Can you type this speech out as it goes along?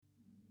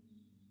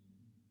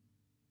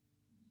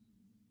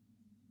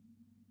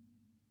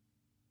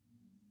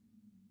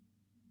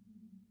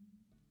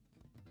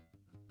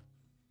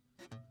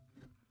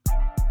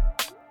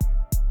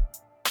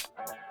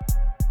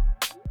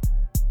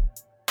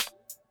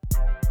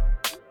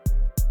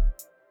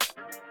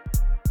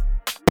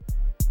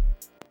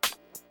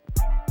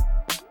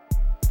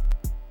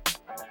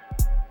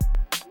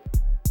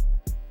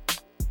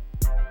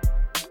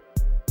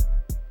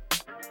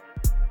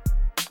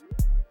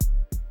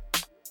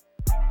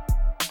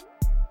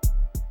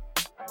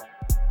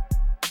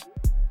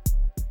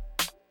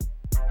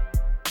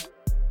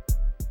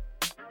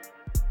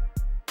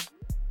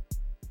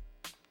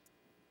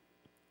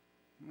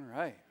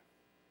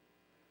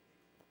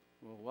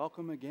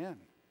welcome again.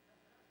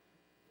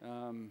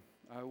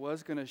 I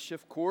was going to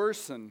shift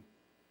course and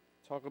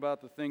talk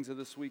about the things of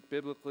this week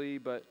biblically,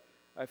 but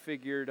I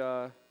figured,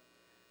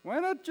 why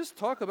not just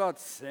talk about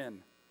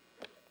sin?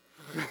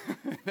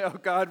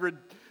 God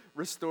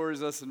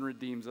restores us and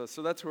redeems us.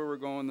 So that's where we're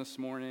going this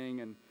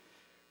morning, and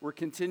we're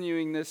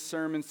continuing this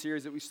sermon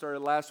series that we started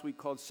last week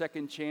called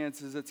Second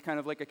Chances. It's kind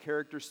of like a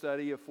character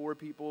study of four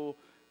people.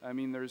 I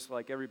mean, there's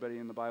like everybody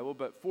in the Bible,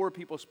 but four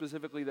people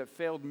specifically that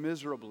failed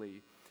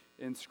miserably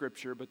in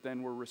Scripture, but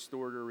then were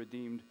restored or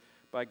redeemed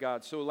by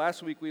God. So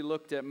last week we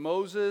looked at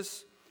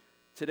Moses.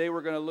 Today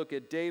we're going to look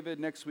at David.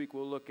 Next week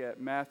we'll look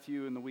at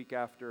Matthew, and the week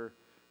after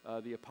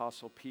the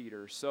Apostle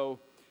Peter.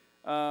 So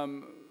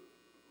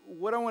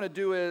what I want to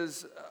do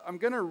is I'm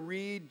going to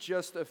read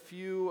just a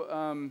few,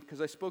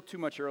 because I spoke too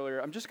much earlier.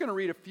 I'm just going to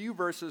read a few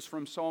verses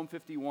from Psalm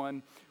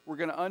 51. We're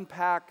going to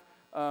unpack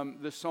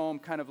the psalm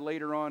kind of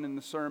later on in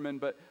the sermon,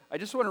 but I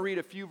just want to read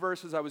a few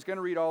verses. I was going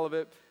to read all of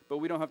it, but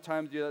we don't have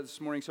time to do that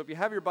this morning. So if you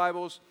have your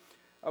Bibles,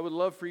 I would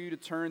love for you to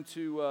turn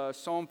to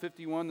Psalm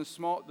 51.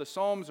 The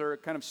Psalms are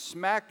kind of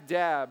smack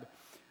dab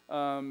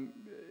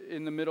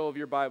in the middle of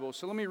your Bible.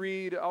 So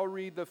I'll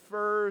read the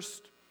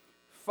first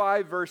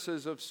 5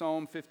 verses of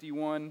Psalm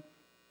 51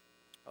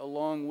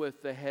 along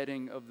with the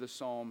heading of the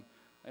psalm.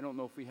 I don't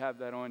know if we have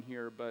that on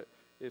here, but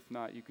if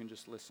not, you can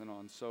just listen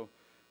on. So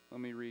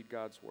let me read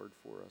God's word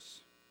for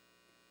us.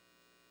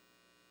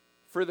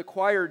 For the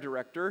choir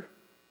director,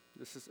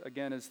 this is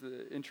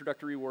the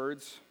introductory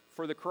words.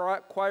 For the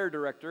choir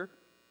director,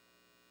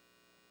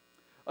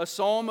 a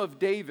psalm of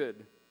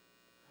David,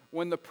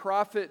 when the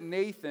prophet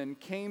Nathan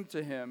came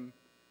to him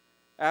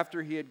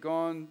after he had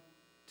gone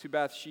to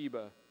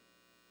Bathsheba.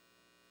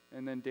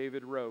 And then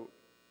David wrote,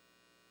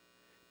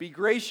 "Be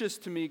gracious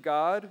to me,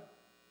 God,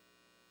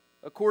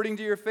 according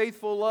to your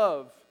faithful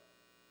love.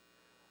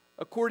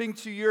 According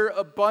to your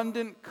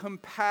abundant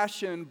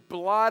compassion,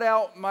 blot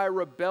out my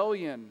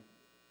rebellion.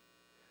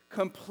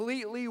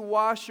 Completely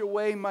wash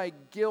away my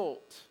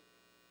guilt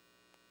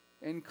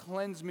and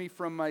cleanse me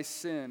from my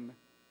sin.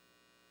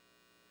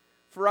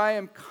 For I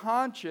am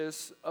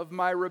conscious of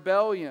my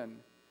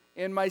rebellion,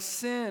 and my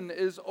sin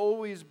is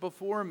always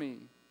before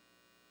me.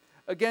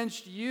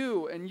 Against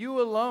you and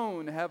you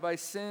alone have I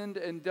sinned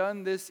and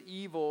done this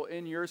evil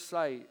in your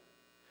sight.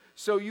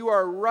 So you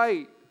are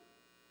right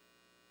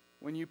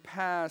when you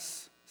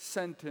pass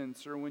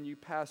sentence or when you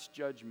pass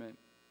judgment.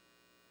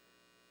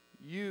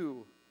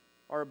 You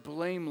are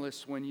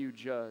blameless when you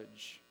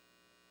judge.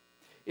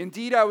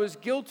 Indeed, I was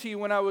guilty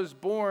when I was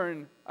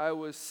born. I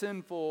was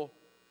sinful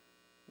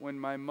when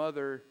my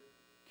mother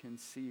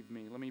conceived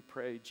me." Let me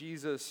pray.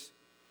 Jesus,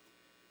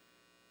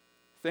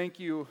 thank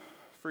you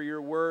for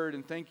your word,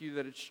 and thank you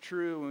that it's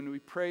true. And we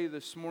pray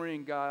this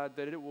morning, God,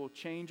 that it will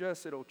change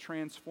us, it'll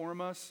transform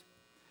us,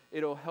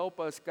 it'll help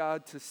us,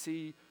 God, to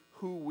see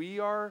who we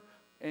are,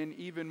 and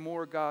even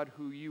more, God,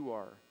 who you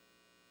are.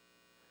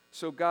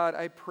 So, God,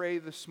 I pray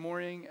this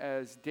morning,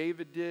 as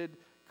David did,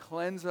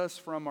 cleanse us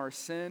from our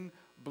sin,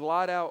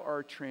 blot out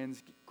our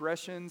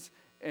transgressions,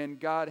 and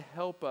God,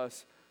 help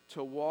us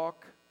to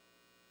walk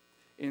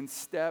in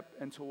step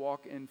and to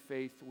walk in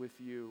faith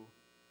with you.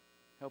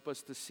 Help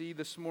us to see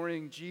this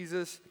morning,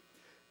 Jesus,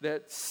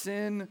 that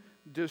sin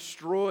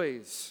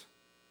destroys,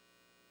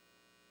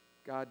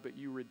 God, but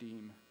you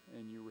redeem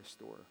and you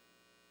restore.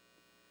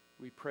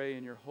 We pray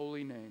in your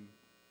holy name.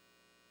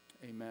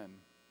 Amen.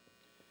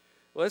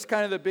 Well, that's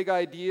kind of the big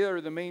idea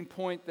or the main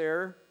point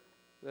there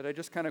that I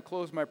just kind of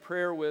closed my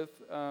prayer with.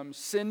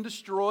 Sin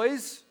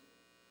destroys,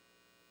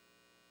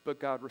 but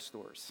God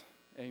restores.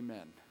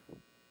 Amen.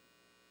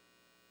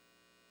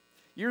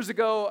 Years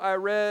ago, I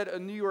read a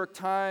New York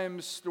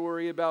Times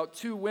story about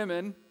 2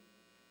 women,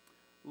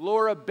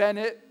 Laura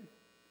Bennett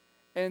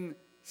and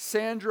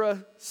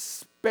Sandra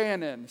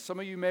Spannon. Some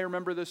of you may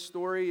remember this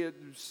story. It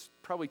was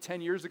probably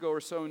 10 years ago or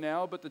so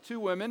now, but the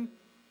 2 women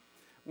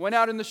went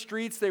out in the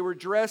streets. They were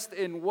dressed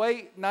in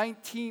white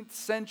 19th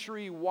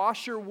century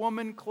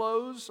washerwoman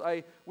clothes.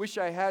 I wish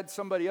I had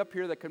somebody up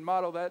here that could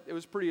model that. It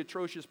was pretty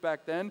atrocious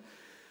back then.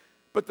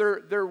 But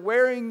they're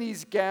wearing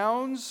these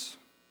gowns,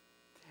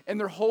 and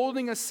they're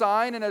holding a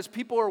sign, and as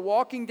people are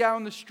walking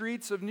down the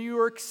streets of New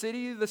York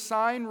City, the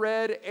sign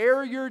read,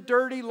 "Air your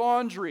dirty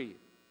laundry.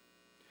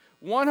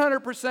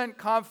 100%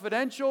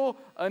 confidential,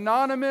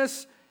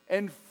 anonymous,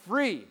 and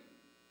free."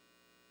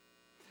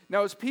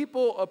 Now, as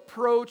people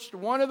approached,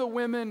 one of the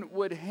women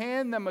would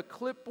hand them a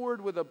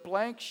clipboard with a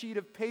blank sheet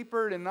of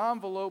paper and an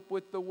envelope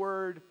with the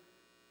word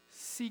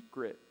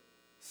 "secret"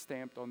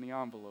 stamped on the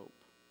envelope.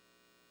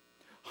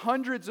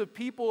 Hundreds of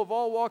people of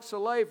all walks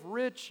of life,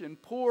 rich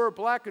and poor,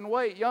 black and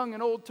white, young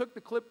and old, took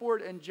the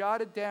clipboard and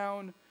jotted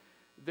down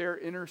their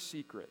inner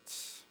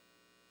secrets.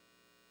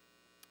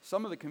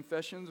 Some of the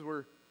confessions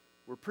were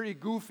pretty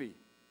goofy.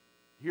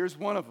 Here's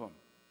one of them.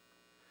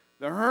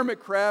 "The hermit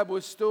crab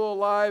was still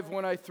alive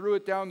when I threw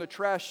it down the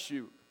trash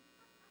chute."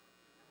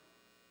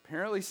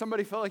 Apparently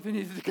somebody felt like they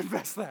needed to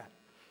confess that.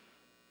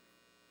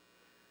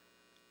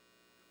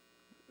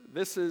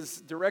 This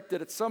is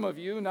directed at some of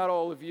you, not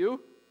all of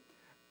you.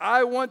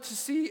 I want to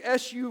see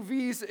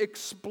SUVs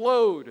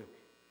explode.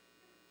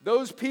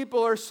 Those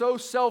people are so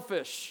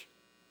selfish.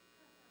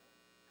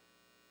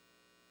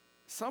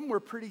 Some were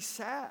pretty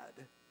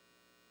sad.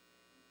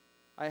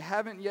 I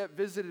haven't yet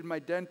visited my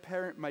dead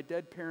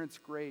parents'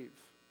 grave.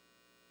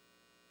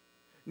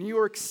 New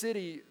York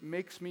City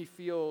makes me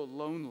feel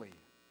lonely.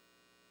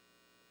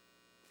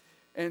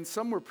 And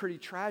some were pretty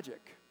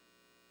tragic.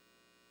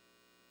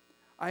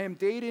 I am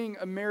dating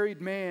a married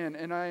man,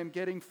 and I am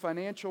getting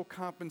financial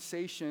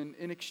compensation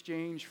in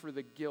exchange for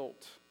the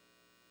guilt.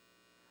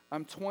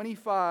 I'm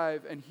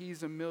 25, and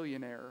he's a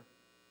millionaire.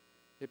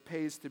 It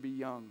pays to be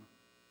young.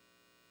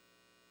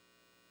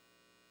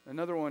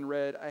 Another one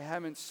read, I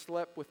haven't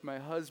slept with my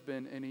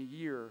husband in a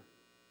year,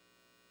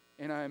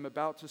 and I am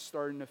about to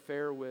start an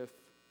affair with,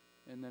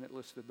 and then it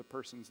listed the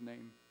person's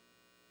name.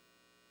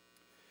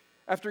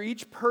 After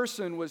each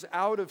person was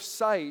out of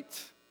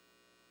sight,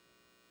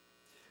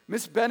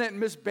 Miss Bennett and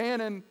Miss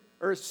Spannon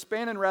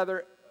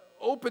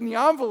opened the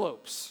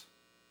envelopes,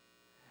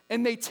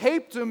 and they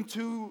taped them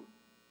to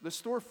the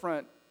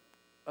storefront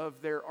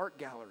of their art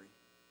gallery.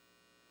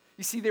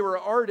 You see, they were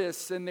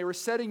artists, and they were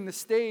setting the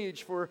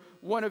stage for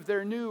one of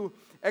their new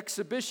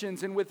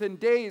exhibitions, and within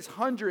days,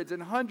 hundreds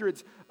and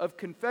hundreds of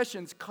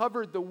confessions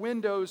covered the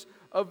windows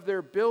of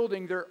their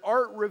building. Their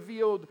art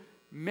revealed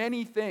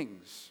many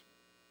things.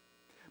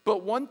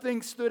 But one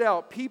thing stood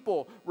out.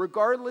 People,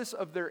 regardless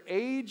of their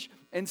age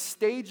and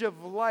stage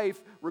of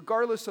life,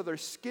 regardless of their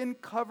skin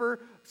color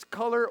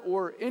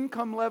or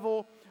income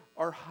level,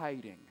 are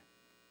hiding.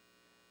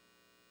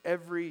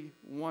 Every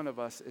one of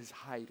us is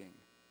hiding.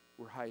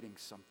 We're hiding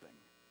something.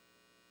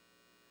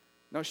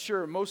 Now,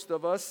 sure, most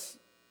of us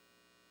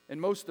and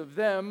most of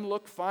them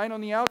look fine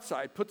on the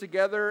outside, put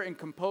together and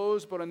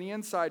composed, but on the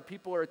inside,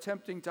 people are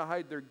attempting to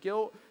hide their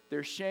guilt,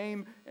 their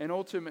shame, and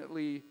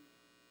ultimately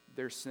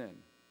their sin.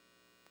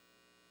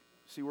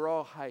 See, we're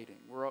all hiding.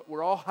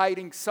 We're all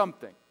hiding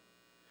something.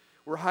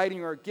 We're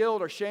hiding our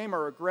guilt, our shame,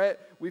 our regret.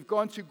 We've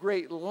gone to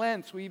great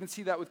lengths. We even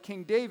see that with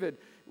King David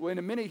in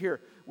a minute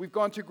here. We've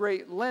gone to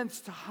great lengths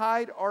to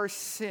hide our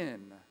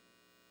sin.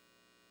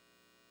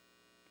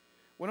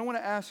 What I want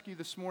to ask you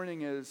this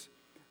morning is,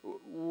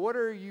 what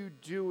are you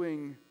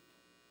doing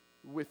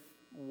with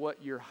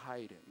what you're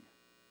hiding?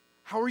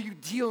 How are you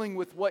dealing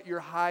with what you're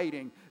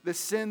hiding? The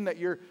sin that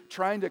you're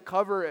trying to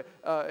cover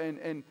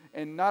and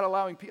not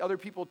allowing other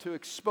people to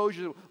expose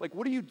you. Like,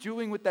 what are you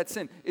doing with that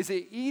sin? Is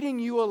it eating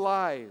you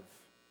alive?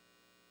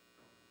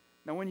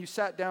 Now, when you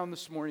sat down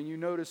this morning, you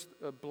noticed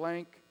a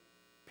blank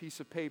piece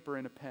of paper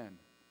and a pen.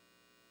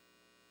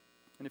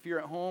 And if you're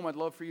at home, I'd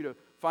love for you to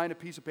find a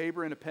piece of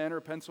paper and a pen or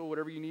a pencil,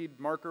 whatever you need,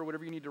 marker,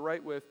 whatever you need to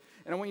write with.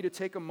 And I want you to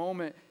take a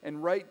moment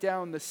and write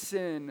down the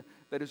sin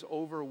that is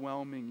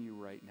overwhelming you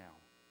right now.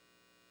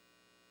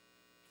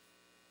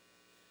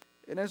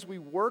 And as we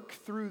work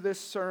through this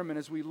sermon,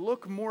 as we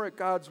look more at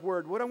God's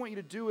Word, what I want you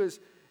to do is,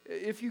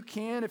 if you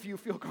can, if you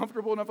feel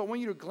comfortable enough, I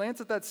want you to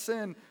glance at that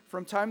sin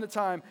from time to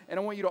time, and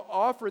I want you to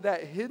offer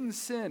that hidden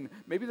sin,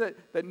 maybe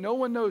that no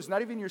one knows,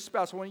 not even your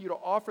spouse. I want you to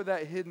offer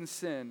that hidden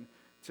sin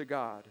to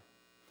God.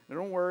 Now,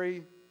 don't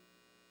worry.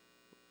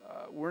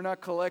 We're not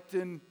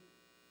collecting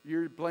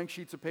your blank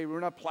sheets of paper.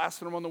 We're not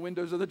plastering them on the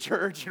windows of the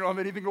church. You don't have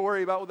anything to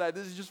worry about with that.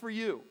 This is just for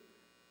you.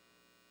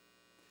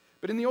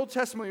 But in the Old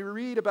Testament, we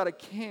read about a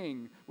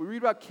king. We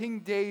read about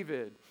King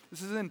David.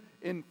 This is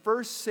in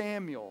 1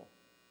 Samuel.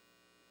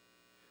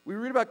 We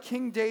read about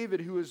King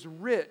David, who is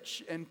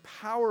rich and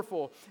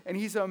powerful, and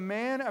he's a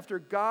man after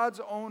God's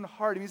own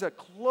heart. He's a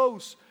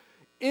close,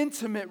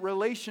 intimate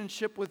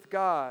relationship with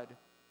God.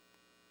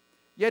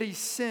 Yet he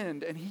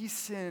sinned, and he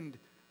sinned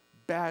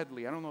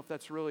badly. I don't know if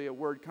that's really a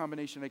word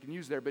combination I can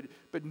use there, but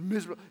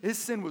miserable. His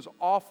sin was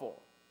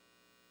awful.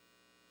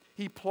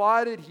 He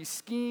plotted, he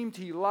schemed,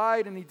 he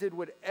lied, and he did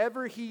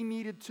whatever he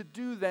needed to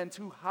do then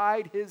to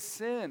hide his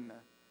sin.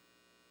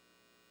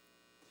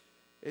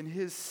 And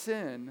his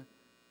sin,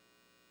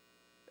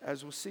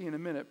 as we'll see in a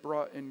minute,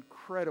 brought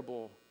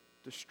incredible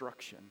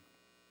destruction.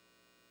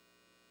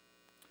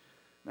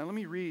 Now let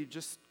me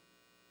just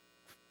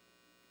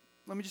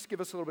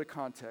give us a little bit of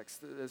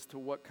context as to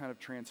what kind of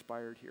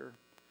transpired here.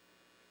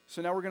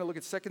 So now we're going to look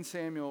at 2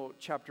 Samuel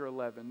chapter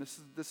 11.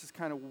 This is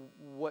kind of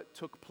what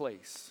took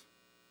place.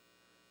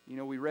 You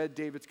know, we read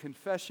David's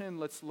confession.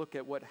 Let's look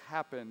at what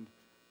happened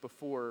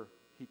before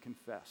he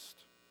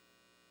confessed.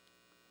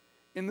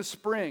 In the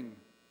spring,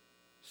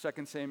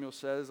 2 Samuel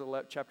says,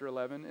 chapter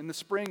 11, in the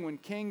spring when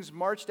kings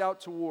marched out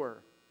to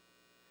war,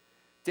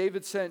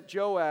 David sent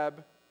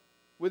Joab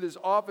with his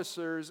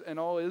officers and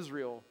all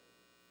Israel.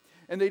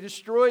 And they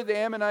destroyed the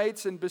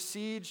Ammonites and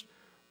besieged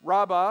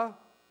Rabbah.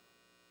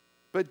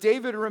 But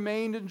David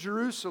remained in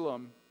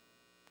Jerusalem,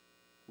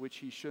 which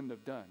he shouldn't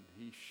have done.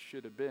 He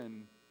should have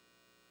been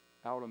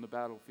out on the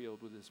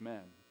battlefield with his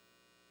men.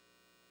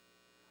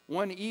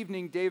 One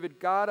evening, David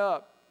got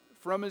up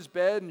from his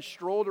bed and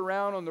strolled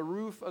around on the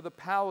roof of the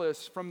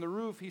palace. From the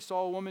roof, he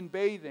saw a woman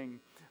bathing,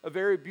 a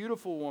very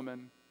beautiful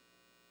woman.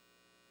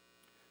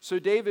 So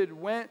David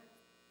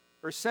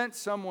sent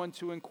someone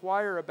to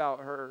inquire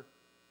about her.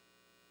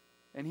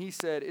 And he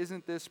said,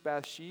 "Isn't this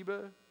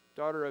Bathsheba,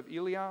 daughter of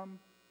Eliam,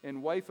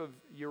 and wife of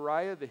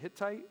Uriah the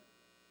Hittite?"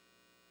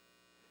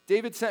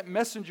 David sent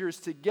messengers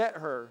to get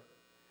her,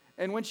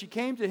 and when she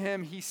came to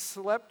him, he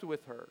slept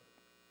with her.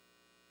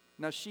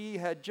 Now she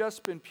had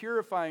just been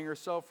purifying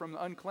herself from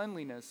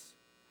uncleanliness.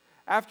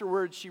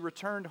 Afterwards, she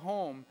returned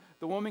home.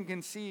 The woman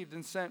conceived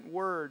and sent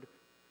word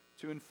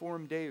to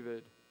inform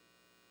David,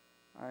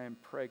 "I am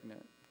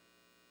pregnant."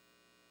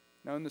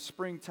 Now in the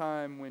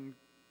springtime, when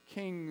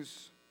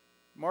kings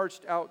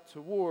marched out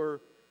to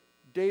war,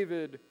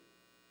 David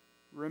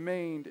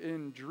remained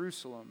in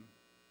Jerusalem.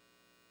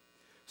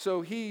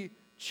 So he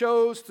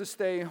chose to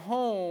stay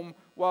home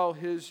while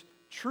his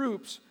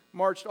troops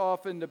marched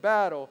off into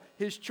battle.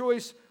 His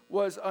choice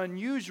was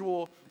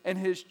unusual, and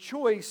his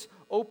choice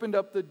opened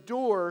up the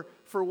door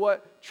for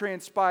what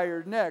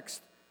transpired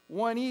next.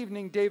 One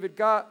evening, David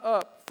got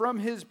up from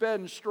his bed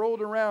and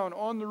strolled around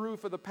on the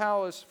roof of the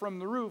palace. From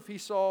the roof, he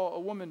saw a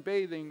woman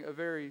bathing, a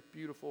very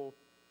beautiful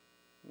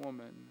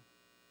woman.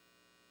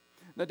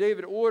 Now,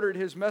 David ordered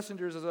his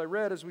messengers,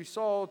 as we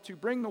saw, to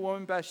bring the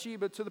woman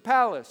Bathsheba to the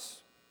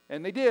palace.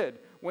 And they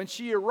did. When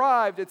she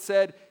arrived, it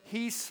said,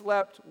 he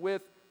slept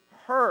with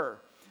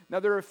her. Now,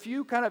 there are a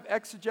few kind of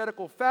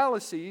exegetical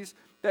fallacies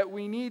that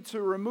we need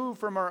to remove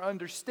from our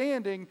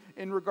understanding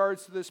in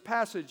regards to this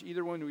passage,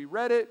 either when we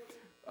read it,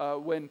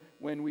 when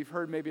we've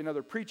heard maybe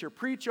another preacher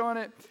preach on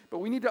it. But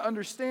we need to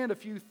understand a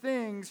few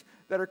things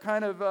that are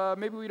kind of,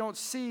 maybe we don't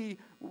see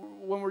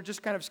when we're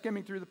just kind of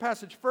skimming through the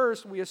passage.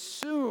 First, we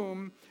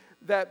assume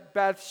that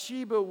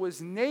Bathsheba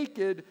was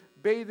naked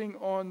bathing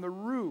on the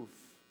roof.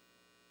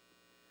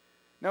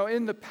 Now,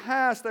 in the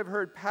past, I've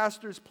heard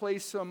pastors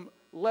place some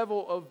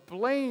level of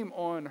blame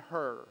on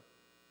her.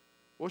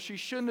 Well, she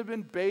shouldn't have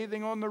been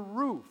bathing on the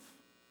roof.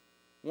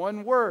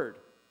 One word,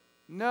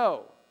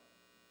 no.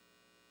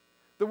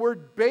 The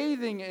word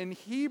bathing in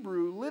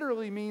Hebrew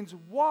literally means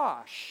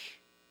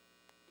wash.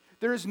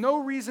 There is no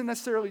reason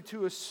necessarily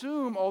to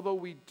assume, although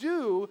we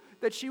do,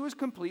 that she was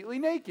completely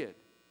naked.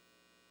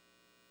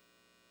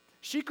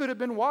 She could have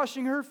been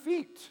washing her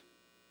feet.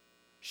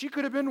 She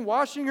could have been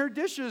washing her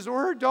dishes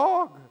or her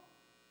dog.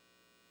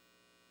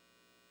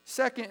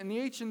 Second, in the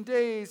ancient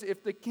days,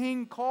 if the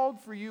king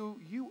called for you,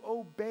 you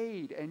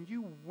obeyed and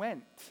you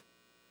went.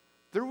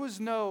 There was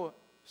no,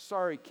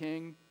 "Sorry,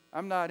 king,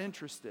 I'm not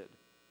interested."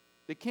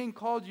 The king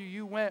called you,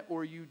 you went,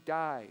 or you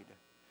died.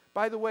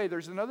 By the way,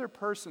 there's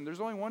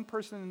only one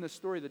person in this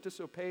story that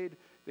disobeyed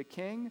the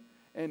king,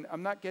 and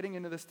I'm not getting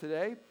into this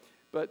today,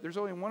 but there's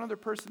only one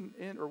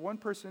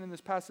person in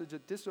this passage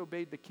that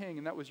disobeyed the king,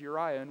 and that was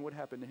Uriah, and what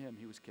happened to him?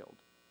 He was killed.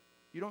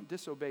 You don't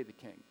disobey the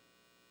king.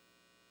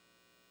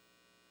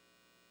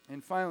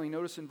 And finally,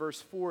 notice in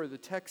verse 4, the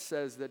text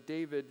says that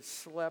David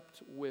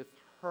slept with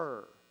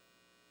her,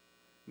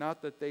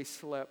 not that they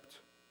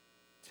slept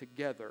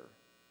together.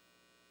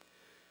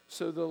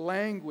 So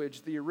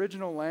the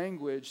original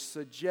language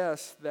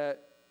suggests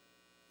that,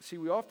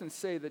 we often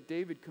say that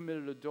David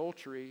committed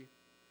adultery.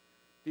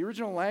 The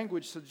original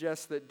language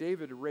suggests that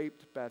David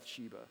raped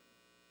Bathsheba.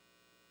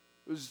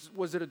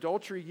 Was it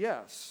adultery?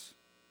 Yes.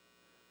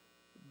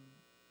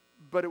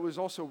 But it was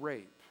also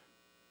rape.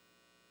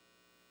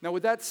 Now,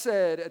 with that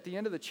said, at the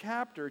end of the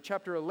chapter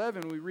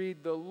 11, we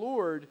read, the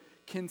Lord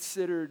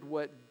considered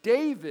what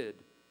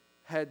David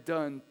had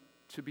done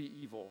to be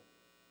evil.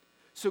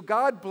 So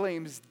God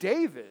blames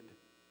David,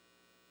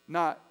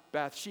 not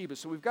Bathsheba.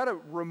 So we've got to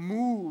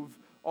remove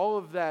all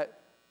of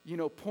that,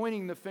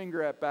 pointing the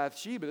finger at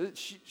Bathsheba.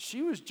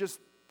 She was just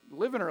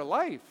living her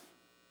life.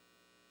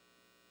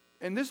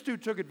 And this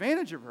dude took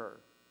advantage of her.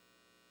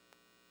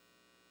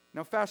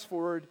 Now fast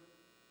forward.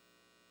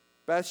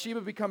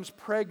 Bathsheba becomes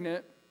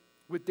pregnant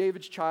with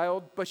David's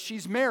child, but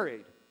she's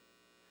married.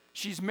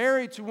 She's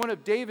married to one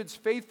of David's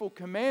faithful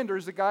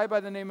commanders, a guy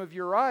by the name of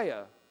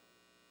Uriah.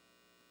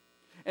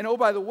 And oh,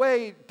 by the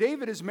way,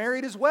 David is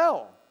married as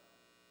well.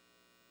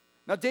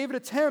 Now, David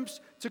attempts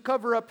to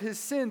cover up his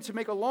sin. To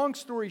make a long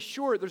story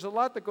short, there's a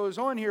lot that goes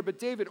on here, but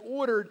David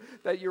ordered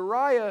that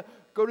Uriah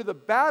go to the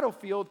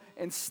battlefield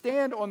and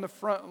stand on the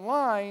front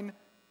line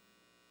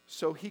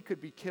so he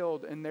could be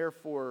killed, and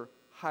therefore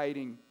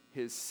hiding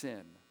his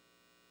sin.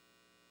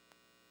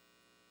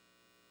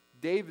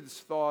 David's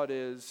thought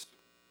is,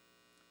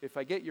 if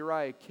I get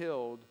Uriah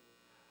killed,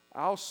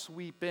 I'll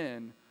sweep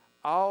in,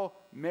 I'll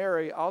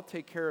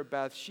take care of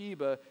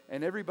Bathsheba,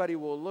 and everybody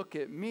will look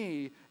at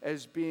me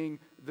as being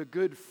the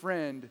good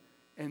friend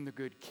and the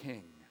good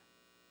king.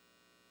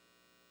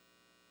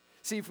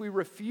 See, if we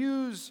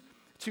refuse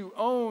to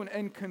own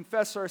and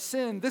confess our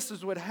sin, this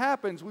is what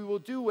happens. We will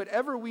do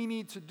whatever we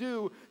need to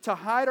do to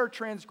hide our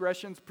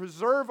transgressions,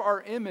 preserve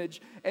our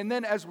image, and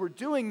then as we're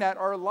doing that,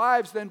 our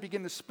lives then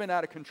begin to spin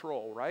out of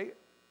control, right?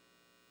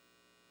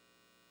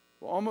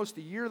 Well, almost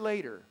a year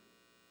later,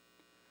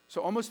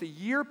 so almost a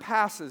year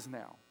passes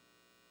now,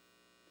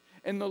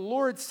 and the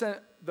Lord sent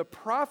the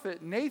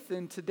prophet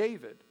Nathan to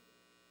David.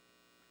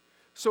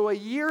 So a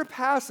year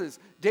passes.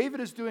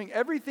 David is doing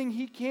everything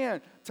he can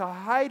to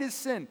hide his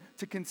sin,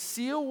 to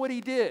conceal what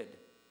he did.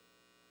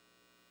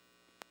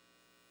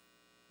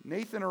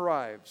 Nathan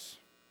arrives,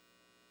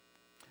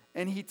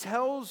 and he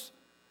tells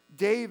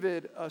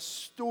David a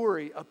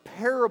story, a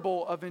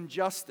parable of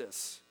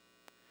injustice.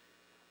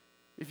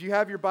 If you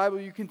have your Bible,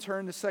 you can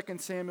turn to 2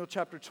 Samuel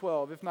chapter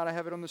 12. If not, I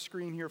have it on the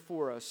screen here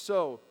for us.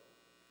 So,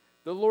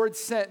 the Lord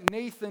sent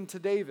Nathan to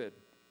David.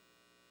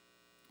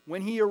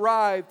 When he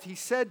arrived, he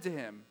said to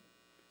him,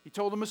 he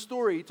told him a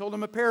story, he told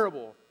him a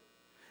parable.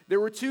 There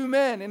were two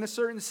men in a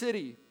certain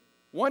city,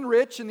 one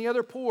rich and the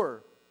other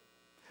poor.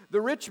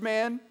 The rich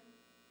man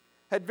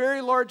had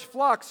very large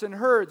flocks and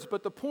herds,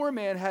 but the poor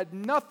man had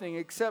nothing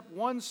except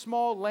one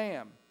small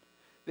lamb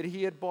that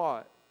he had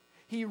bought.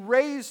 He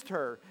raised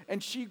her,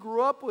 and she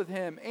grew up with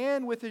him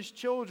and with his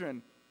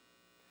children.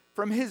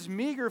 From his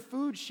meager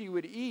food she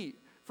would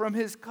eat, from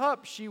his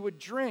cup she would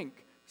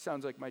drink.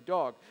 Sounds like my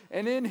dog.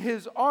 And in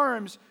his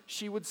arms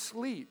she would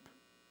sleep.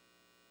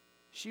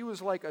 She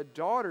was like a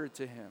daughter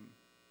to him.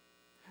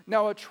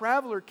 Now a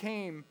traveler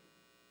came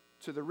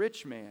to the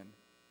rich man,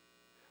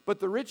 but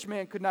the rich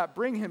man could not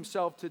bring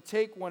himself to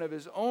take one of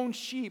his own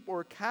sheep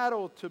or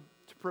cattle to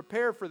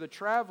prepare for the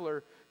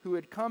traveler who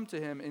had come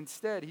to him.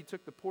 Instead, he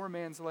took the poor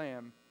man's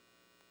lamb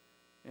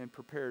and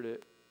prepared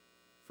it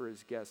for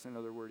his guest. In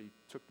other words, he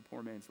took the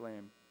poor man's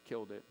lamb,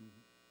 killed it, and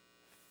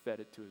fed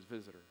it to his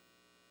visitor.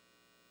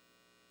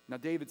 Now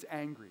David's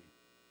angry.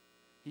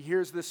 He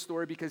hears this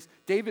story because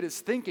David is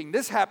thinking,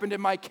 this happened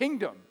in my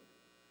kingdom.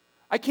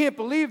 I can't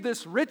believe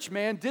this rich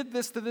man did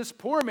this to this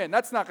poor man.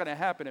 That's not going to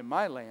happen in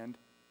my land.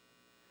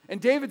 And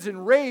David's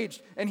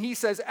enraged, and he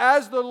says,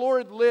 as the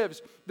Lord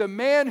lives, the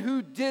man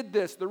who did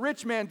this, the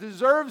rich man,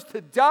 deserves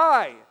to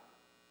die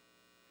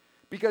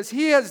because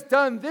he has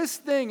done this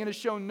thing and has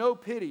shown no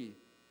pity.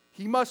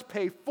 He must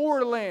pay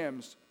 4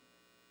 lambs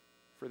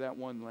for that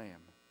one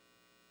lamb.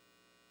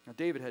 Now,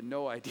 David had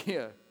no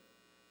idea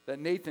that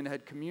Nathan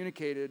had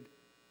communicated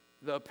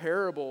the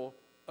parable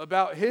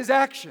about his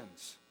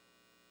actions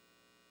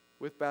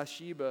with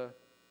Bathsheba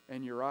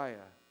and Uriah.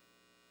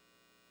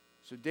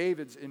 So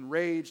David's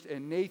enraged,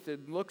 and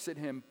Nathan looks at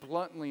him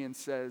bluntly and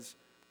says,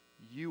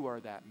 you are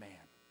that man.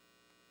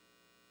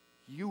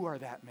 You are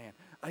that man.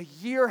 A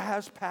year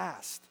has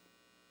passed.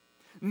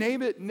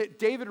 David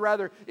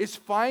is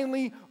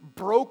finally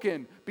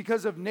broken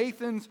because of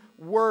Nathan's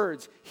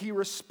words. He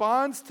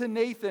responds to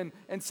Nathan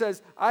and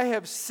says, I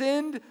have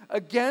sinned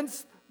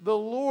against the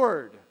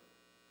Lord.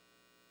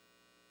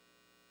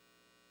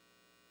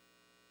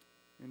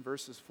 In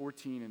verses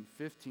 14 and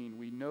 15,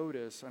 we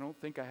notice, I don't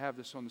think I have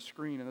this on the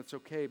screen, and that's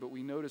okay, but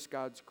we notice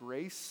God's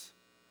grace,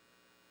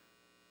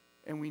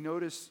 and we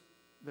notice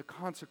the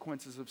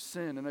consequences of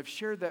sin. And I've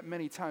shared that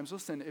many times.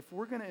 Listen, if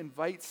we're going to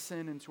invite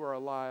sin into our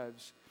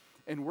lives,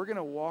 and we're going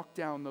to walk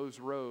down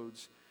those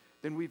roads,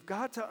 then we've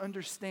got to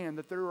understand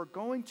that there are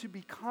going to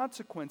be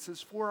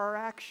consequences for our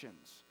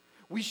actions.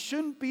 We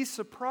shouldn't be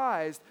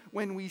surprised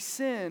when we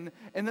sin,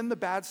 and then the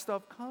bad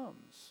stuff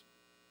comes.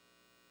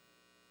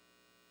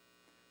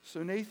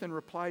 So Nathan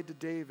replied to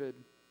David,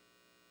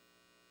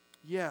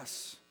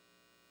 yes.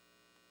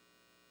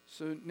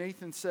 So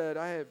David said,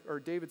 I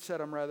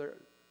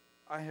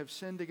have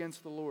sinned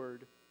against the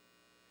Lord.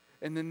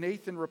 And then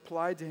Nathan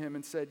replied to him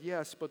and said,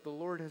 yes, but the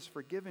Lord has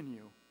forgiven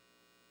you.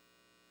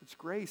 It's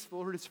grace. The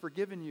Lord has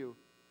forgiven you.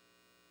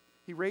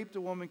 He raped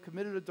a woman,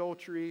 committed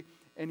adultery,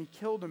 and he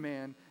killed a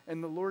man,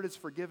 and the Lord has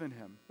forgiven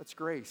him. That's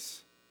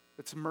grace.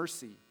 That's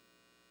mercy.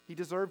 He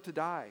deserved to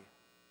die,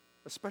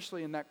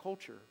 especially in that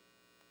culture.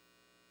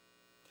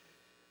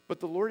 But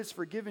the Lord has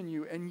forgiven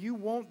you, and you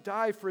won't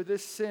die for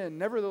this sin.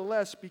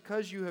 Nevertheless,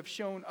 because you have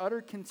shown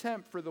utter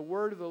contempt for the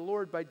word of the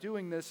Lord by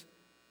doing this,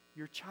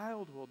 your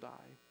child will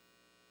die.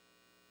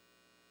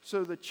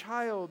 So the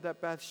child that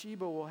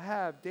Bathsheba will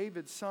have,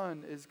 David's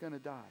son, is going to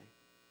die.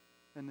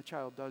 And the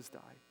child does die.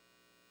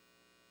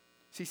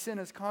 See, sin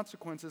has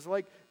consequences.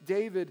 Like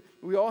David,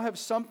 we all have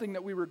something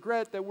that we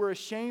regret, that we're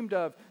ashamed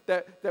of,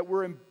 that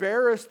we're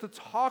embarrassed to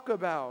talk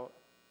about.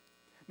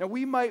 Now,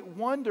 we might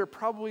wonder,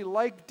 probably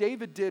like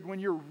David did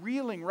when you're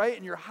reeling, right?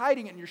 And you're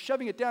hiding it and you're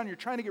shoving it down and you're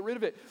trying to get rid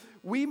of it.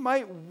 We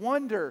might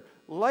wonder,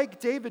 like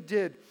David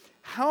did,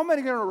 how am I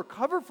going to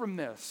recover from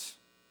this?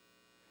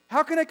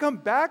 How can I come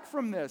back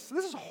from this?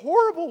 This is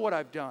horrible what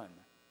I've done.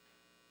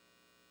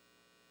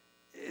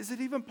 Is it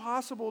even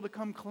possible to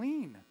come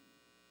clean?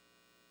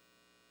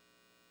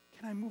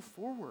 Can I move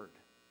forward?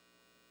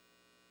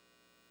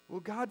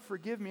 Will God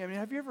forgive me? I mean,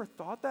 have you ever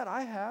thought that?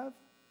 I have.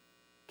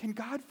 Can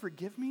God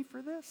forgive me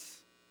for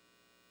this?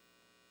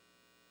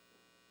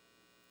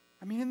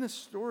 I mean, in this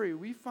story,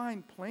 we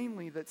find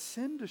plainly that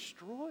sin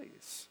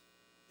destroys.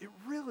 It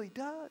really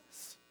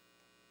does.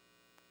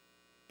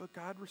 But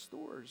God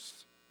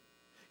restores.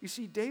 You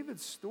see,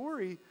 David's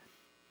story,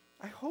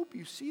 I hope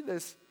you see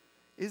this,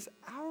 is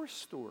our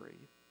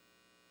story.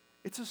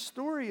 It's a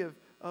story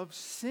of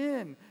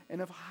sin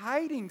and of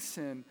hiding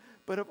sin,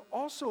 but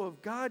also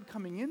of God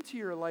coming into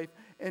your life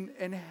and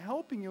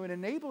helping you and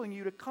enabling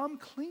you to come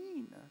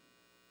clean.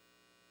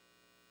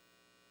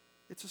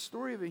 It's a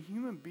story of a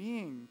human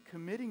being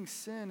committing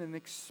sin and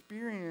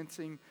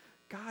experiencing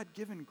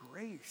God-given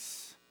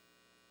grace.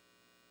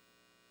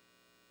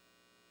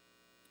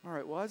 All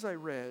right, well, as I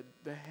read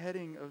the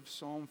heading of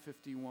Psalm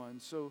 51,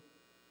 so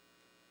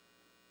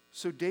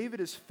So David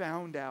is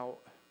found out,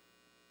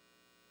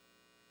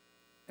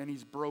 and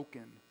he's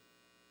broken.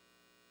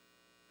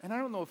 And I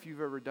don't know if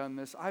you've ever done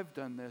this. I've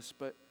done this,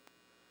 but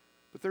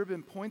there have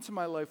been points in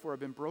my life where I've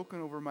been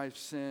broken over my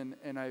sin,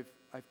 and I've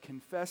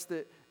confessed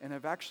it, and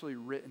I've actually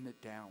written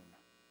it down.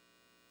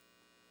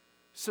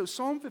 So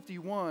Psalm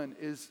 51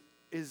 is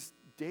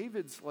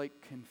David's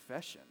like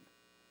confession,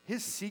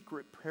 his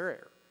secret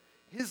prayer,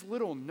 his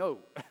little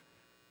note.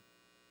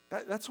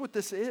 That's what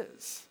this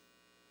is.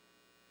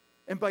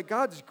 And by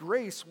God's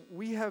grace,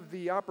 we have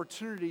the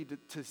opportunity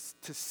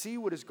to see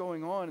what is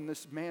going on in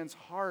this man's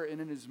heart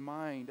and in his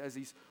mind as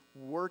he's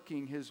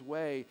working his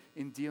way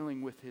in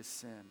dealing with his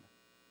sin.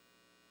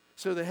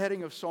 So the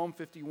heading of Psalm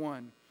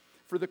 51,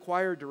 for the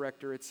choir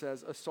director, it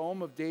says, a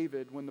psalm of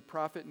David when the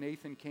prophet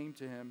Nathan came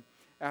to him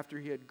after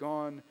he had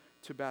gone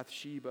to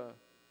Bathsheba.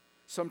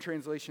 Some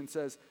translation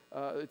says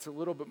it's a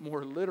little bit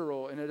more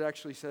literal, and it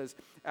actually says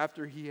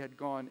after he had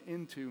gone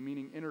into,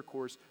 meaning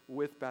intercourse,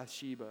 with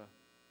Bathsheba.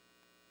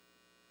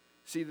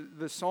 See,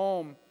 the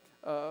Psalm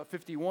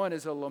 51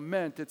 is a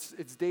lament.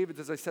 It's David's,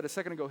 as I said a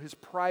second ago, his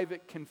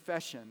private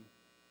confession.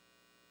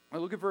 Now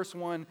look at verse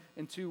 1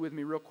 and 2 with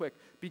me real quick.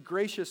 Be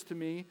gracious to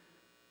me,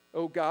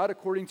 O God,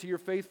 according to your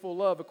faithful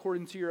love,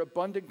 according to your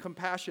abundant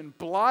compassion.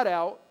 Blot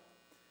out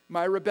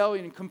my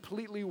rebellion and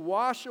completely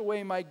wash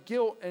away my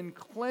guilt and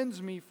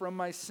cleanse me from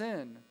my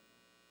sin.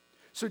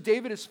 So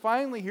David is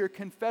finally here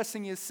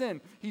confessing his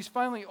sin. He's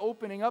finally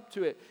opening up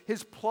to it.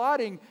 His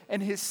plotting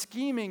and his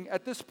scheming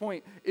at this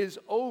point is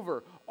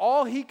over.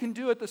 All he can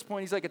do at this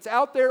point, he's like, it's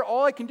out there.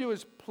 All I can do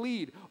is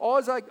plead. All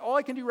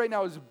I can do right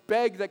now is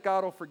beg that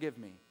God will forgive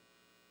me.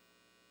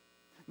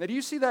 Now, do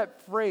you see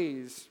that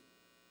phrase,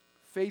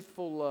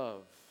 faithful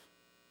love?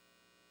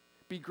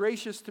 Be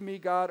gracious to me,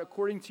 God,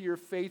 according to your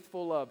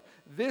faithful love.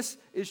 This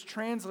is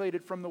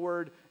translated from the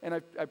word, and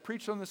I've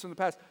preached on this in the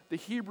past, the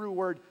Hebrew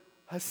word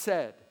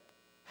hesed.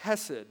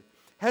 Hesed.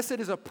 Hesed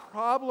is a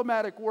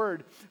problematic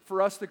word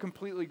for us to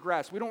completely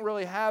grasp. We don't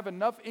really have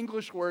enough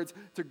English words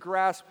to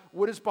grasp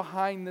what is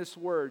behind this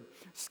word.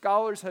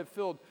 Scholars have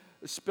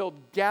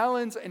spilled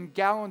gallons and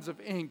gallons of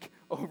ink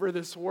over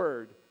this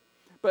word.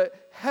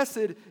 But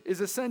hesed is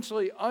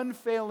essentially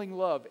unfailing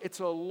love. It's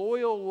a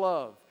loyal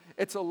love.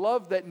 It's a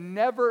love that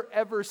never,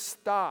 ever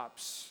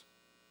stops.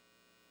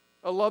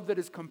 A love that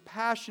is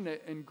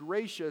compassionate and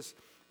gracious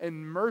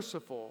and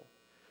merciful.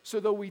 So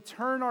though we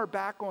turn our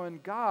back on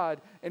God,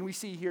 and we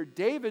see here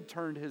David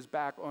turned his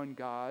back on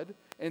God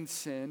and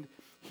sinned,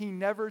 he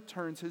never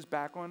turns his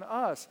back on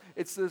us.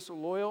 It's this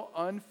loyal,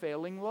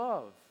 unfailing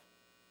love.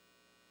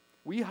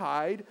 We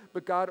hide,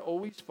 but God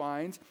always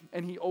finds,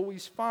 and he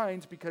always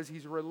finds because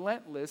he's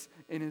relentless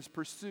in his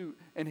pursuit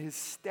and his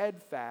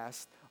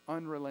steadfast,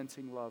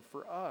 unrelenting love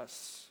for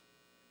us.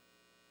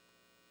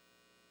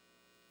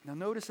 Now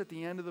notice at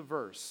the end of the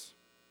verse,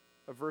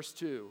 of verse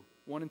 2,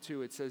 1 and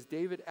 2, it says,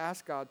 David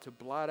asked God to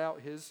blot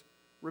out his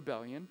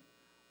rebellion,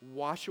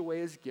 wash away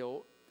his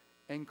guilt,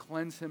 and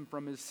cleanse him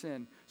from his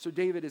sin. So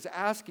David is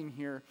asking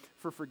here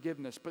for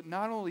forgiveness. But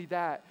not only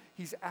that,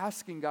 he's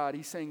asking God,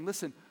 he's saying,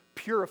 listen,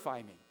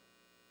 purify me.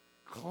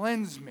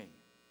 Cleanse me.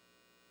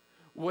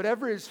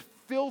 Whatever is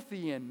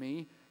filthy in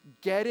me,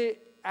 get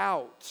it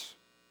out.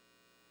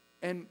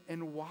 And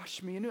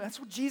wash me anew. That's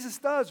what Jesus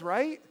does,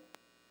 right?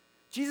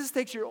 Jesus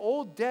takes your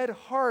old dead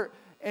heart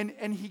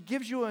and he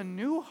gives you a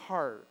new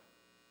heart.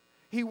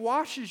 He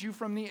washes you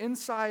from the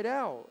inside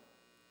out.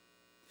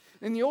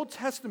 In the Old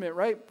Testament,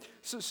 right?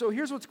 So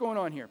here's what's going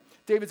on here.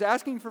 David's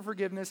asking for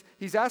forgiveness.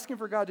 He's asking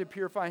for God to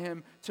purify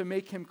him, to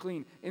make him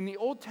clean. In the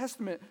Old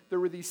Testament, there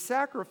were these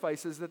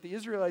sacrifices that the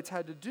Israelites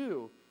had to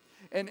do.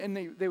 And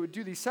they would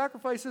do these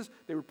sacrifices.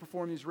 They would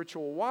perform these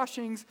ritual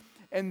washings.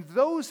 And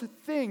those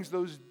things,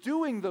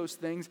 doing those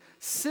things,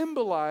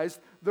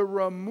 symbolized the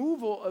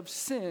removal of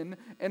sin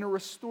and a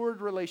restored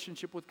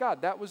relationship with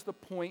God. That was the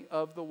point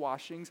of the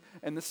washings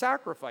and the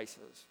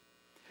sacrifices.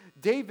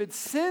 David's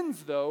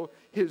sins, though,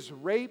 his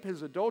rape,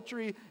 his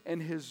adultery,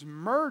 and his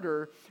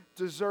murder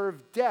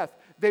deserved death.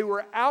 They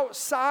were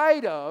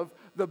outside of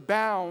the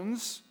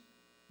bounds.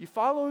 You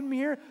following me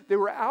here? They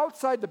were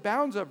outside the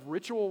bounds of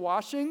ritual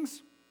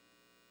washings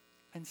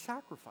and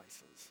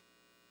sacrifices.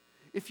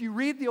 If you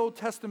read the Old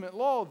Testament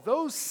law,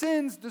 those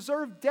sins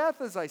deserve death,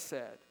 as I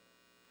said.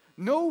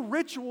 No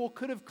ritual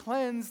could have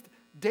cleansed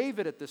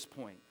David at this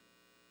point.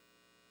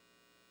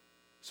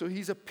 So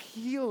he's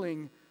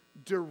appealing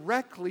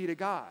directly to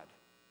God.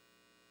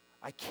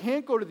 I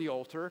can't go to the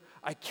altar.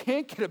 I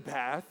can't get a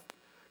bath.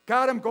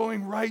 God, I'm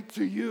going right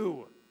to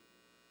you.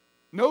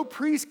 No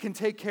priest can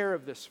take care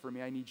of this for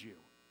me. I need you.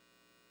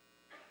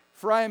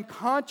 For I am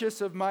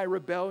conscious of my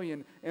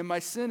rebellion, and my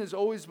sin is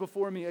always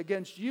before me.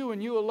 Against you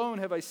and you alone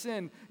have I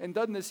sinned and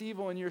done this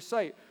evil in your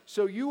sight.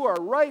 So you are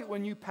right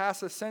when you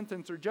pass a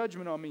sentence or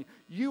judgment on me.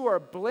 You are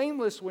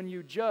blameless when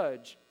you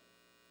judge.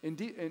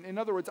 Indeed, in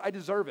other words, I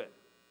deserve it.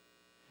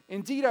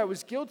 Indeed, I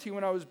was guilty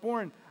when I was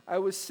born. I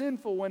was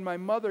sinful when my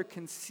mother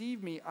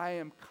conceived me. I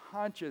am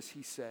conscious,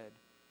 he said,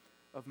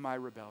 of my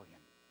rebellion.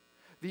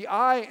 The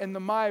I and the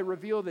my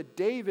reveal that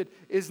David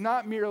is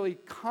not merely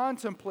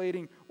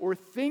contemplating or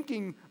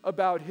thinking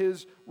about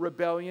his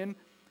rebellion.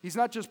 He's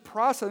not just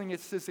processing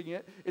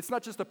it. It's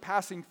not just a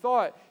passing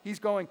thought. He's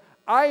going,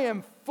 I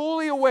am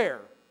fully aware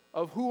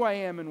of who I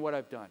am and what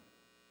I've done.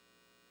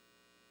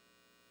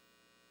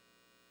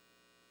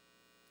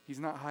 He's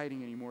not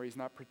hiding anymore. He's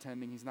not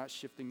pretending. He's not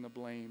shifting the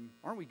blame.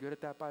 Aren't we good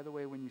at that, by the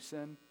way, when you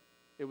sin?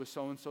 It was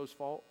so-and-so's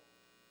fault.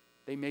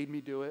 They made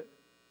me do it.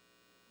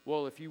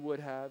 Well, if you would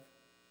have.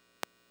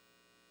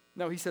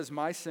 No, he says,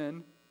 my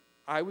sin,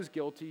 I was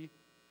guilty,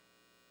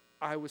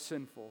 I was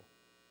sinful.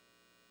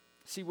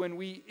 See, when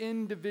we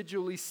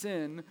individually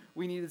sin,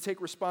 we need to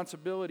take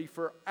responsibility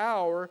for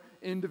our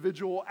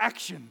individual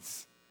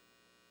actions.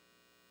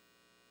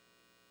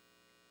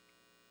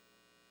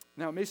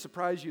 Now, it may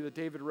surprise you that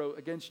David wrote,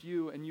 against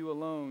you and you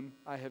alone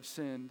I have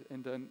sinned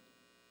and done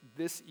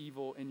this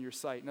evil in your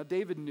sight. Now,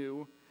 David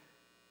knew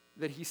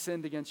that he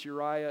sinned against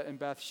Uriah and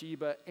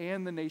Bathsheba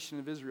and the nation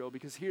of Israel,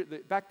 because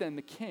back then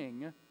the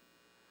king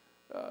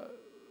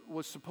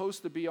was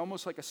supposed to be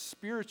almost like a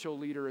spiritual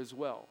leader as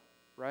well,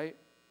 right?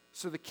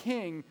 So the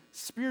king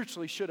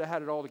spiritually should have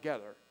had it all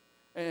together,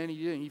 and he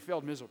didn't. He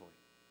failed miserably.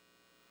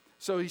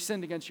 So he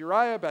sinned against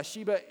Uriah,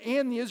 Bathsheba,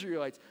 and the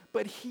Israelites.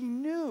 But he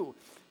knew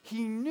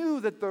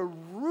that the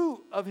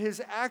root of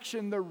his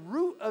action, the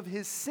root of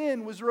his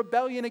sin was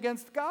rebellion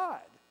against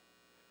God.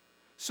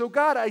 So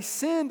God, I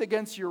sinned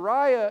against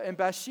Uriah and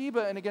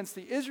Bathsheba and against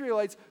the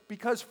Israelites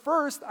because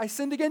first I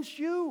sinned against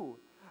you.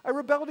 I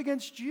rebelled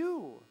against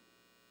you.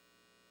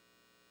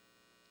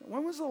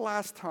 When was the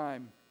last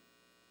time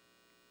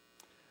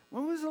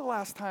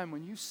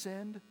when you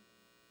sinned,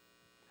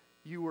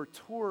 you were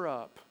tore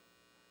up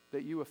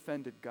that you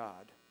offended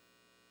God?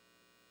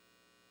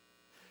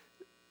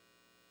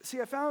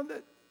 See, I found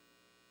that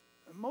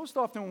most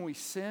often when we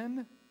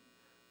sin,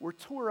 we're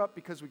tore up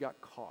because we got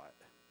caught.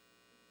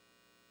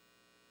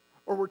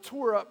 Or we're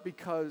tore up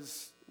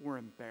because we're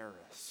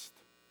embarrassed.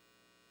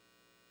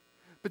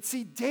 But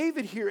see,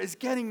 David here is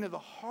getting to the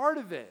heart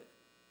of it.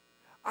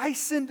 I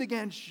sinned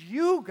against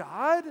you,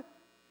 God.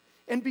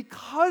 And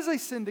because I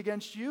sinned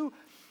against you,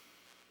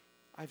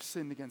 I've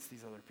sinned against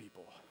these other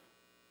people.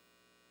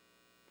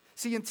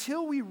 See,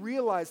 until we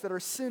realize that our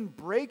sin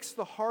breaks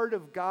the heart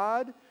of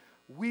God,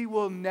 we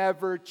will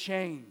never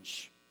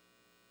change.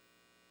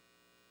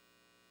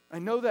 I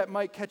know that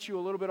might catch you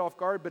a little bit off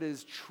guard, but it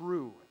is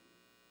true.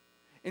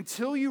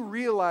 Until you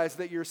realize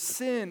that your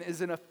sin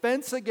is an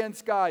offense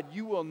against God,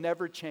 you will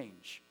never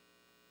change.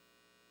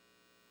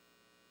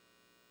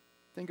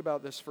 Think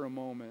about this for a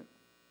moment.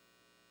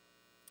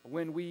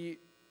 When we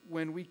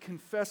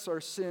confess our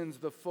sins,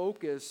 the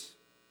focus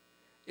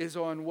is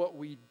on what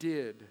we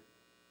did,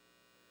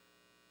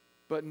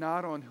 but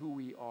not on who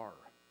we are.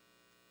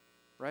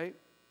 Right?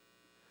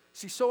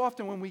 See, so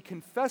often when we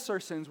confess our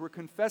sins, we're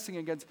confessing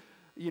against,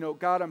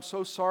 God, I'm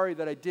so sorry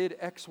that I did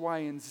X, Y,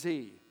 and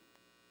Z.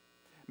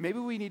 Maybe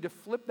we need to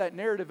flip that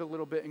narrative a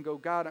little bit and go,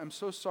 God, I'm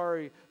so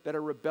sorry that I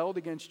rebelled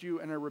against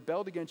you, and I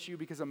rebelled against you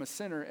because I'm a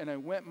sinner, and I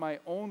went my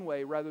own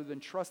way rather than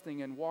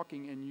trusting and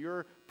walking in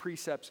your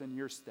precepts and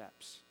your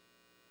steps.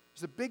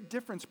 There's a big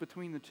difference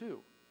between the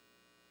two.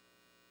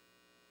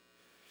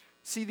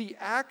 See, the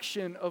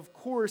action, of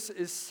course,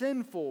 is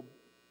sinful,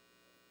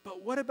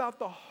 but what about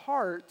the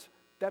heart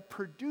that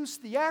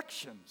produced the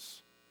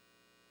actions?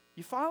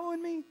 You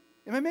following me?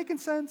 Am I making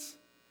sense?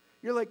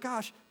 You're like,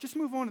 gosh, just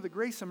move on to the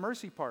grace and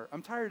mercy part.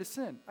 I'm tired of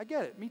sin. I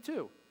get it. Me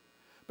too.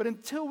 But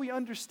until we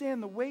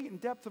understand the weight and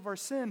depth of our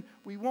sin,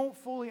 we won't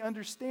fully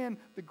understand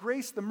the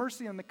grace, the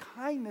mercy, and the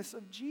kindness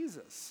of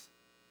Jesus.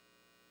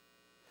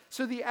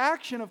 So the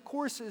action, of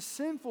course, is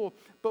sinful,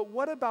 but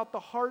what about the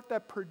heart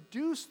that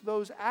produced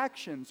those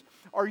actions?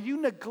 Are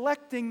you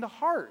neglecting the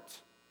heart?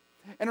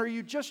 And are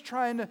you just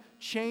trying to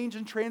change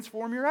and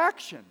transform your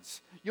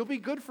actions? You'll be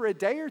good for a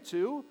day or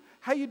two.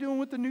 How you doing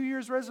with the New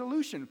Year's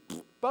resolution?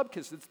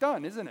 Bubkiss, it's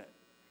done, isn't it?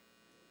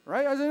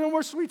 Right? I said, no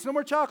more sweets, no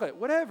more chocolate,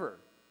 whatever.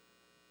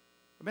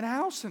 I've been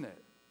housing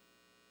it.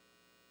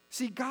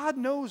 See, God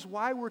knows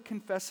why we're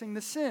confessing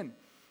the sin.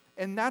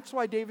 And that's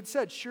why David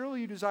said,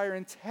 surely you desire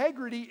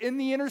integrity in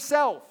the inner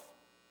self.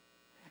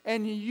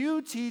 And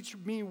you teach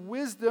me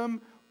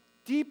wisdom,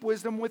 deep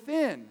wisdom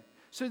within.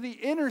 So the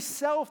inner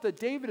self that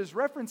David is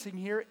referencing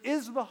here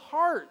is the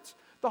heart.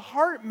 The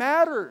heart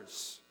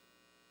matters.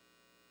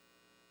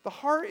 The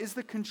heart is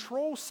the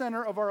control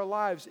center of our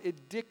lives.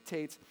 It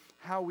dictates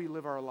how we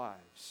live our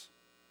lives.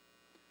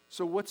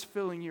 So what's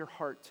filling your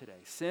heart today?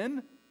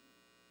 Sin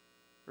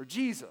or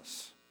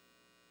Jesus?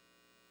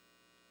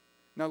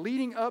 Now,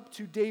 leading up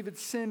to David's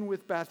sin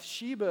with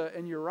Bathsheba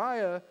and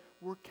Uriah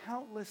were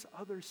countless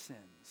other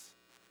sins.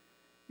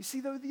 You see,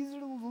 though, these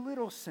are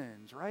little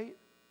sins, right?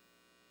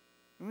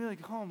 And we like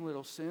to call them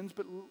little sins,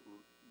 but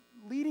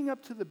leading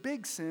up to the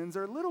big sins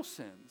are little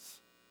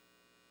sins.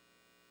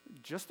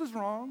 Just as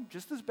wrong,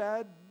 just as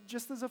bad,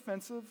 just as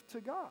offensive to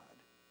God.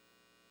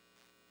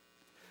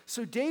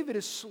 So David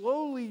is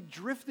slowly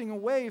drifting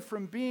away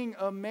from being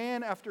a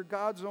man after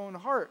God's own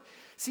heart.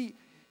 See,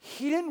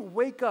 David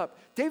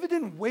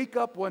didn't wake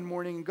up one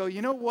morning and go,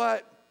 you know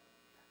what?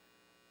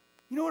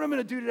 you know what I'm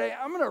going to do today?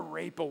 I'm going to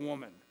rape a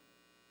woman.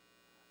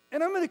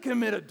 And I'm going to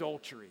commit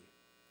adultery.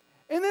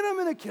 And then I'm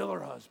going to kill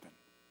her husband.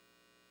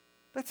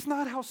 That's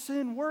not how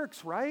sin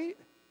works, right?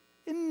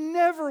 It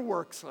never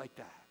works like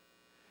that.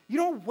 You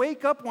don't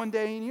wake up one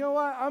day and, you know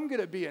what? I'm going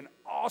to be an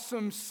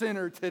awesome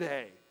sinner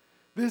today.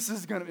 This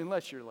is going to,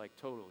 unless you're like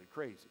totally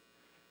crazy.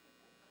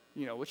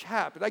 Which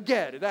happened. I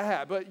get it, that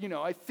happened. But,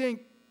 I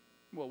think,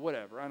 well,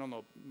 whatever. I don't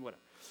know,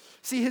 whatever.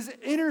 See, his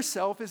inner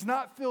self is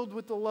not filled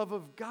with the love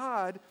of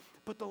God,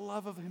 but the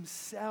love of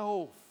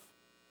himself.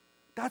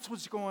 That's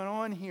what's going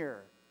on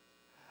here.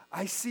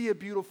 I see a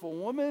beautiful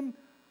woman.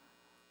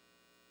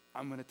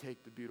 I'm going to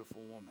take the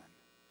beautiful woman.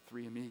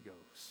 Three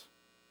amigos.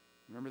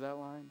 Remember that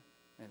line?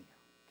 Anyhow,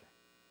 okay.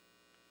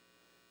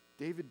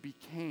 David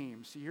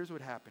became, see, here's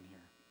what happened here.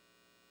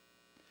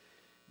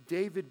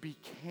 David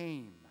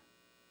became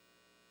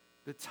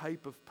the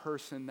type of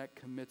person that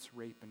commits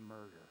rape and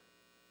murder.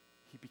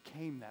 He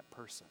became that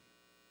person.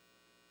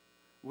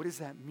 What does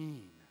that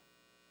mean?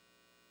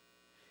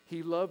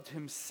 He loved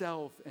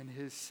himself and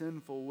his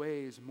sinful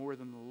ways more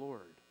than the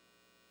Lord.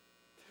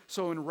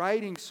 So in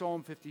writing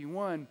Psalm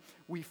 51,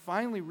 we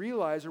finally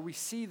realize, or we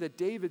see that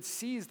David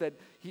sees that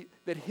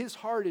his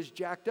heart is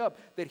jacked up,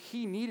 that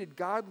he needed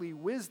godly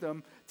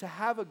wisdom to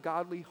have a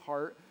godly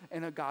heart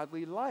and a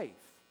godly life.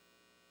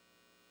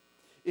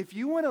 If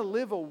you want to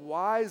live a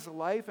wise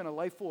life and a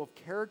life full of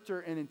character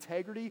and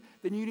integrity,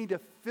 then you need to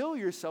fill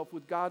yourself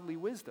with godly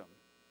wisdom.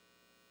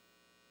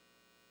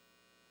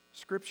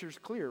 Scripture's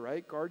clear,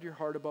 right? Guard your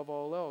heart above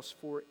all else,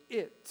 for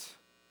it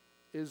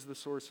is the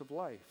source of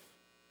life.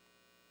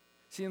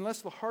 See,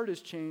 unless the heart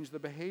is changed, the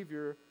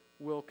behavior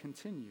will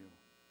continue.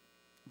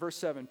 Verse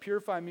 7,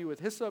 purify me with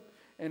hyssop,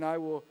 and I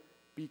will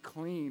be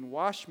clean.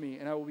 Wash me,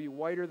 and I will be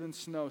whiter than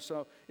snow.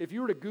 So if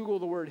you were to Google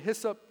the word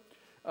hyssop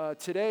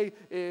today,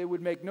 it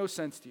would make no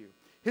sense to you.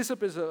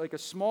 Hyssop is like a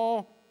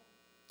small,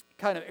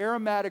 kind of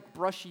aromatic,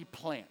 brushy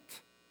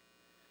plant.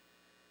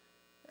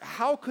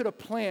 How could a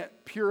plant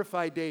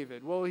purify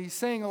David? Well, he's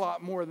saying a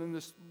lot more than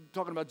this,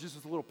 talking about just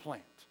this little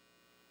plant.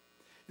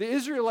 The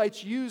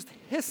Israelites used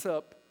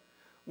hyssop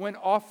when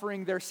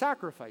offering their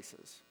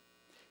sacrifices.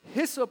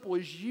 Hyssop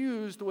was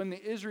used when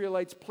the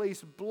Israelites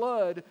placed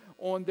blood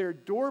on their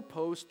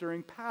doorposts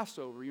during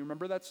Passover. You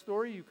remember that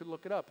story? You could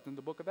look it up. It's in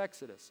the book of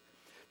Exodus.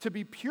 To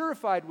be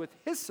purified with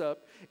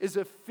hyssop is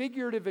a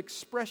figurative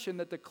expression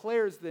that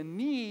declares the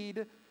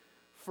need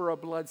for a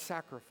blood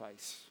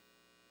sacrifice.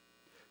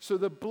 So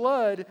the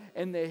blood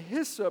and the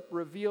hyssop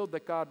revealed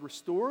that God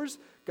restores,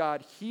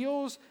 God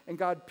heals, and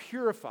God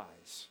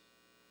purifies.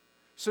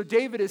 So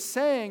David is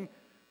saying,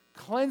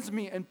 cleanse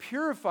me and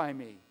purify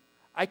me.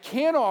 I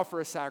can't offer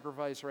a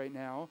sacrifice right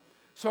now,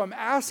 so I'm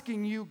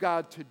asking you,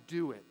 God, to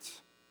do it.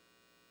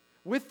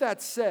 With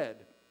that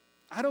said,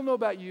 I don't know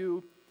about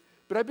you,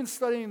 but I've been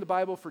studying the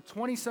Bible for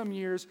 20-some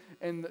years,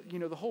 and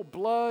the whole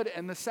blood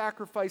and the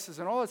sacrifices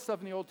and all that stuff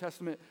in the Old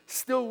Testament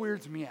still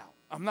weirds me out.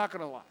 I'm not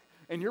going to lie.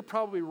 And you're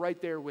probably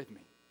right there with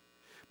me.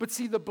 But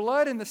see, the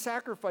blood and the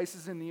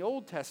sacrifices in the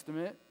Old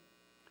Testament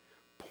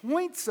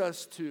points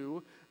us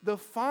to the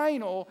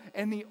final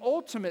and the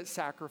ultimate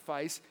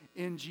sacrifice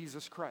in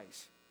Jesus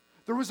Christ.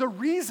 There was a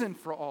reason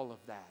for all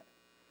of that.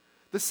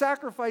 The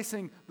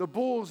sacrificing the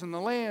bulls and the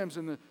lambs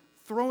and the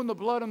throwing the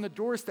blood on the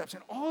doorsteps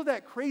and all of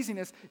that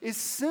craziness is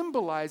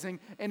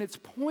symbolizing and it's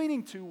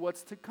pointing to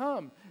what's to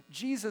come.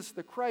 Jesus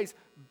the Christ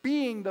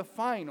being the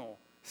final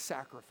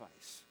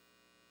sacrifice.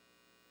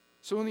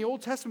 So in the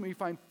Old Testament, we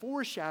find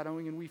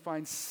foreshadowing and we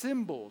find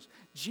symbols.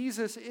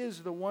 Jesus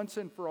is the once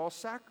and for all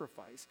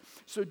sacrifice.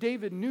 So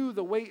David knew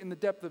the weight and the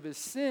depth of his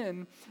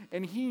sin,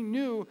 and he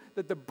knew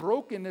that the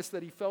brokenness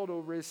that he felt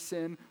over his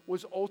sin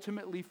was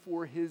ultimately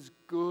for his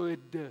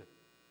good.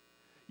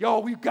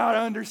 Y'all, we've got to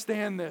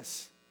understand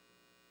this.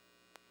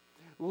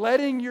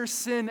 Letting your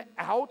sin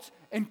out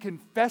and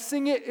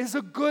confessing it is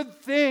a good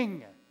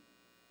thing.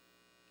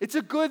 It's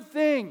a good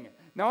thing.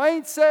 Now, I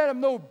ain't saying I'm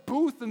no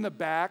booth in the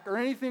back or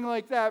anything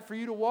like that for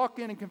you to walk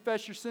in and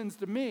confess your sins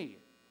to me.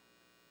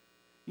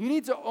 You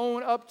need to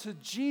own up to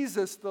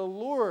Jesus, the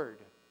Lord,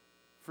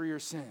 for your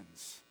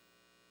sins.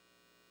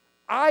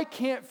 I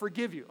can't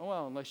forgive you.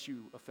 Well, unless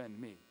you offend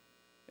me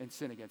and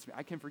sin against me.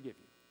 I can forgive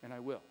you, and I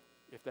will,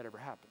 if that ever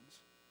happens.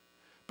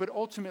 But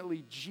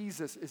ultimately,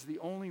 Jesus is the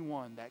only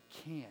one that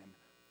can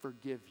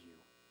forgive you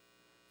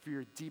for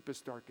your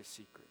deepest, darkest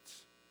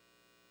secrets.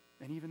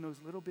 And even those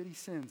little bitty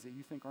sins that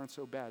you think aren't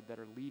so bad that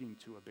are leading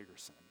to a bigger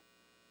sin.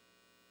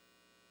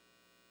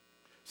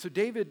 So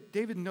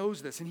David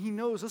knows this, and he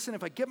knows, listen,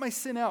 if I get my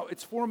sin out,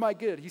 it's for my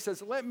good. He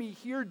says, let me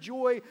hear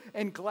joy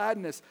and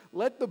gladness.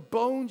 Let the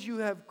bones you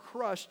have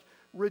crushed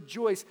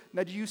rejoice.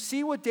 Now, do you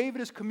see what David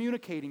is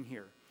communicating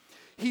here?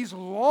 He's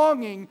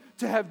longing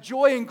to have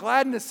joy and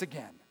gladness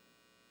again.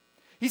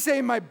 He's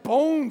saying, my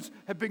bones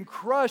have been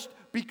crushed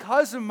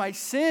because of my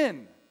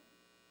sin.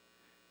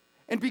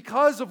 And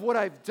because of what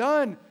I've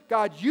done,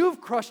 God,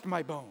 you've crushed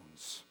my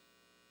bones.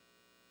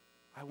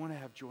 I want to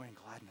have joy and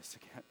gladness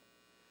again.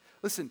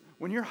 Listen,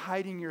 when you're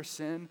hiding your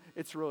sin,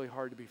 it's really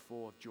hard to be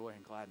full of joy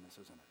and gladness,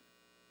 isn't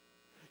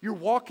it? You're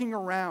walking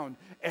around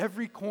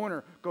every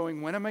corner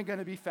going, when am I going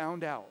to be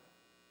found out?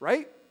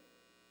 Right?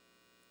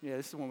 Yeah,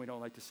 this is one we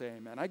don't like to say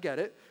amen. I get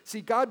it.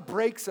 See, God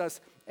breaks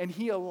us and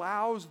He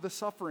allows the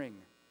suffering.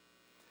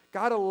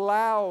 God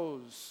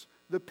allows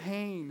the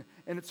pain,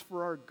 and it's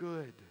for our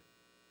good.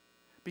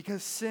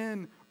 Because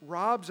sin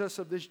robs us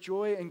of this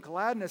joy and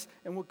gladness.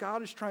 And what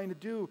God is trying to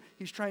do,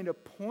 He's trying to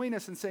point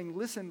us and saying,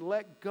 listen,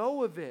 let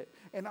go of it,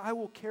 and I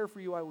will care for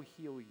you, I will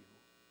heal you.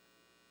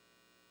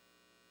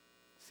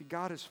 See,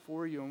 God is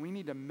for you, and we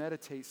need to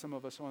meditate, some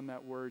of us, on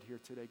that word here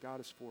today. God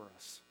is for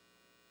us.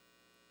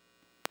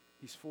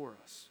 He's for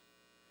us.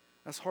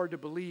 That's hard to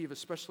believe,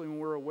 especially when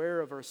we're aware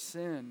of our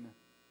sin.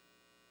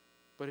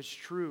 But it's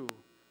true.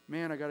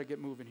 Man, I got to get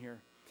moving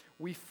here.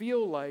 We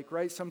feel like,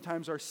 right,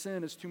 sometimes our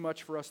sin is too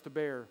much for us to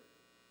bear.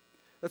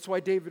 That's why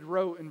David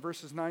wrote in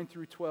verses 9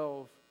 through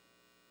 12.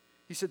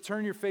 He said,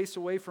 turn your face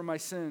away from my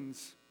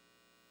sins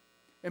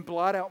and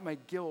blot out my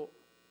guilt.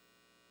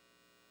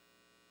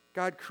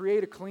 God,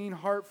 create a clean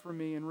heart for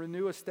me and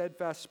renew a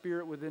steadfast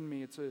spirit within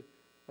me.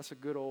 That's a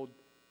good old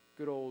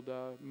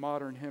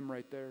modern hymn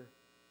right there.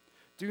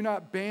 Do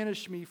not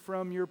banish me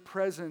from your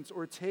presence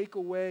or take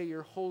away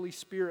your Holy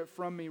Spirit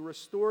from me.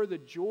 Restore the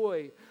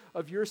joy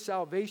of your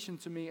salvation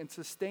to me and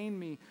sustain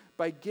me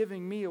by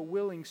giving me a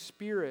willing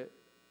spirit.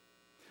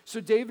 So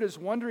David is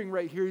wondering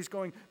right here, he's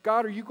going,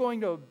 God, are you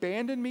going to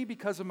abandon me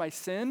because of my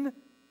sin?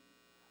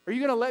 Are you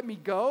going to let me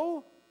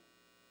go?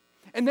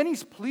 And then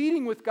he's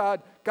pleading with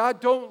God, God,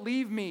 don't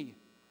leave me.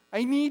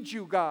 I need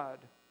you, God.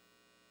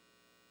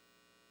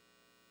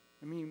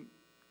 I mean,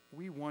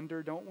 we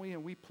wonder, don't we?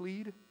 And we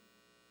plead.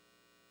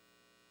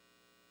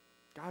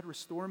 God,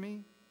 restore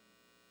me.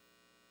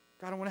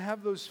 God, I want to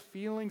have those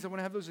feelings. I want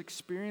to have those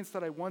experiences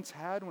that I once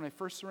had when I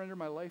first surrendered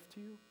my life to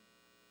you.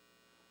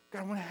 God,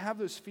 I want to have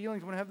those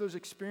feelings. I want to have those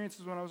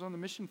experiences when I was on the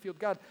mission field.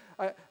 God,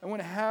 I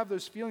want to have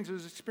those feelings,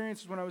 those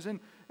experiences when I was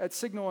at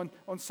Signal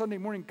on Sunday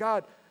morning.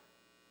 God,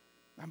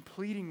 I'm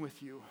pleading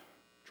with you.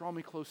 Draw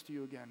me close to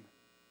you again.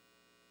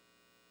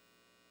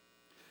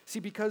 See,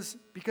 because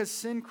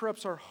sin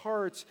corrupts our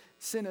hearts,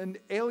 sin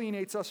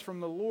alienates us from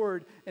the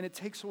Lord, and it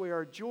takes away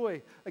our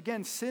joy.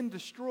 Again, sin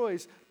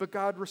destroys, but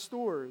God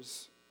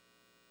restores.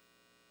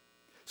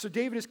 So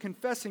David is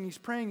confessing, he's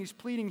praying, he's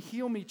pleading,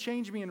 heal me,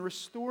 change me, and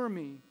restore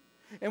me.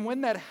 And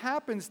when that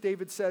happens,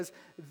 David says,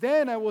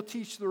 then I will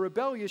teach the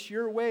rebellious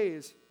your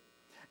ways,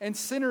 and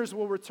sinners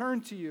will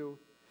return to you.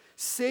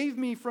 Save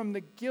me from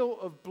the guilt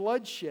of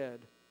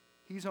bloodshed.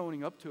 He's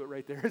owning up to it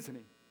right there, isn't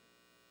he?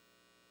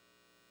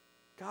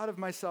 God of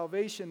my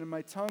salvation, and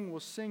my tongue will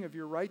sing of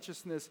your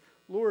righteousness.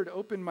 Lord,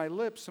 open my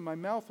lips, and my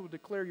mouth will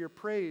declare your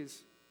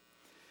praise.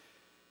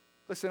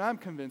 Listen, I'm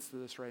convinced of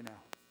this right now.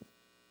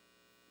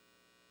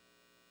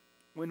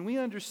 When we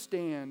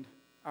understand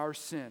our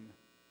sin,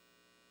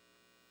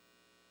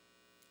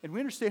 and we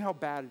understand how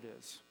bad it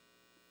is,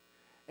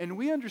 and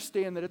we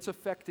understand that it's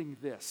affecting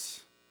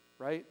this,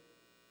 right?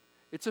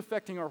 It's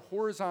affecting our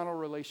horizontal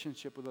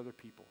relationship with other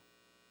people.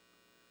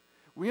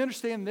 We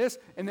understand this,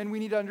 and then we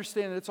need to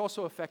understand that it's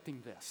also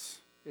affecting this.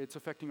 It's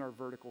affecting our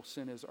vertical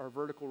sin, is our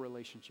vertical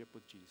relationship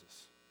with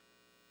Jesus.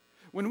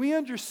 When we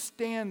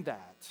understand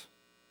that,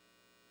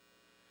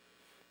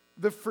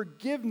 the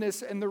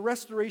forgiveness and the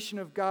restoration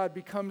of God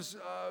becomes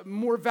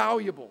more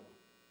valuable.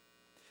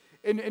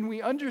 And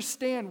we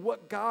understand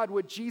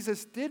what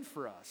Jesus did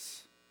for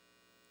us.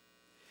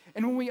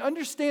 And when we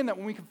understand that,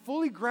 when we can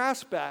fully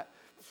grasp that,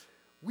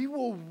 we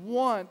will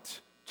want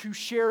to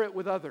share it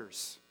with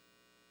others.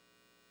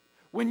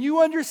 When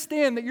you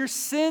understand that your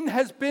sin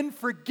has been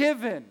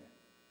forgiven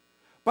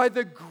by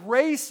the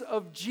grace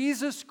of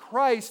Jesus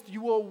Christ,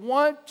 you will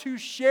want to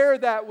share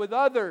that with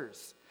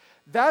others.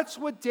 That's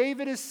what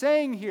David is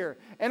saying here.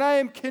 And I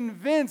am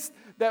convinced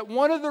that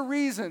one of the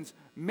reasons,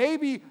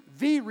 maybe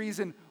the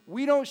reason,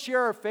 we don't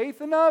share our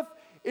faith enough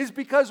is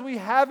because we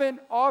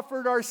haven't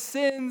offered our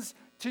sins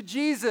to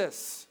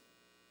Jesus.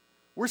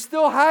 We're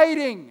still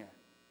hiding.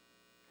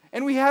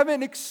 And we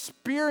haven't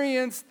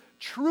experienced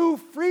true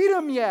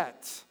freedom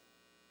yet.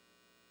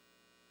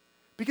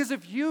 Because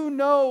if you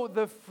know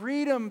the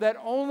freedom that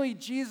only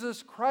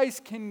Jesus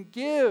Christ can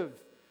give,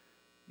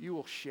 you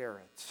will share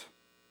it.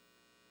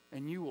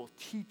 And you will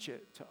teach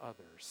it to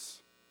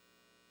others.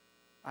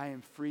 I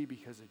am free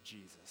because of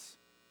Jesus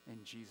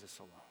and Jesus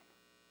alone.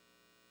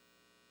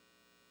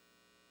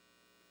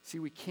 See,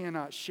 we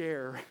cannot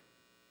share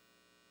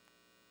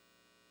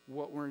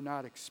what we're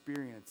not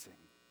experiencing.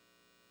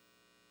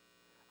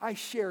 I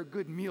share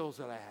good meals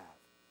that I have.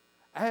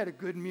 I had a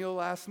good meal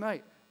last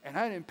night, and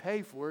I didn't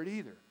pay for it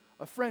either.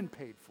 A friend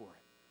paid for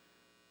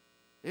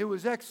it. It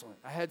was excellent.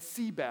 I had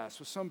sea bass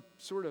with some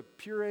sort of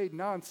pureed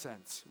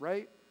nonsense,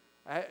 right?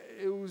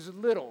 It was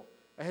little.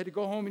 I had to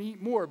go home and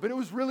eat more, but it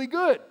was really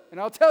good, and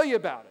I'll tell you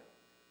about it.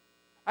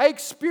 I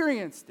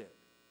experienced it.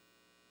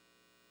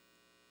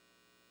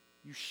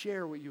 You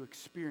share what you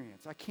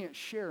experience. I can't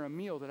share a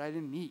meal that I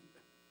didn't eat.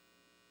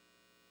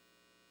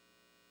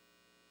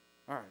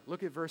 All right,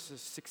 look at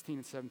verses 16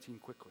 and 17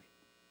 quickly.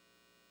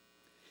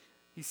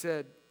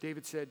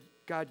 David said,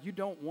 God, you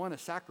don't want a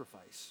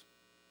sacrifice,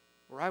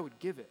 or I would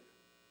give it.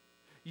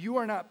 You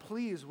are not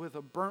pleased with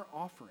a burnt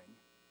offering.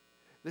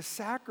 The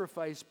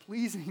sacrifice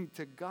pleasing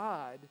to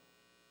God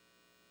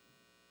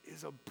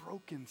is a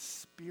broken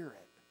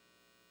spirit.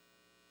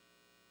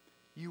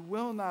 You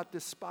will not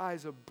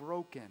despise a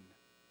broken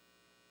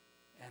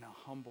and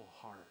a humble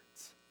heart.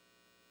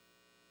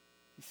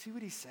 You see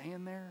what he's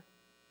saying there?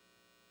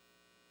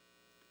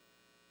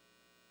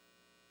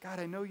 God,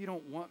 I know you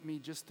don't want me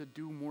just to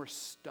do more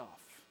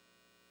stuff.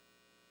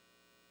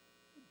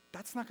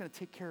 That's not going to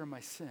take care of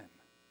my sin.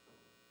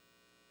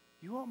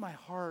 You want my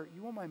heart,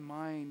 you want my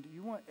mind,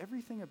 you want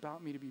everything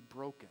about me to be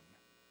broken.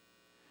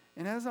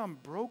 And as I'm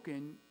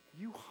broken,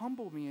 you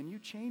humble me and you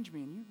change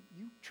me and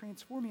you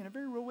transform me in a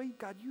very real way.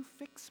 God, you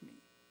fix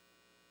me.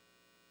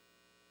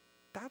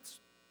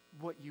 That's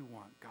what you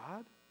want,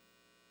 God.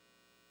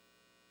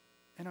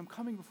 And I'm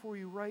coming before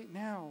you right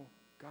now,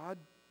 God,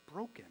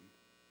 broken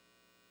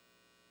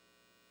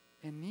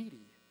and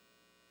needy.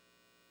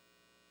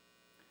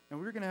 Now,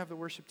 we're going to have the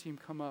worship team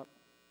come up,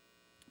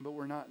 but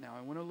we're not now.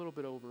 I went a little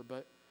bit over,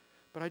 but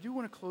I do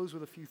want to close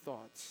with a few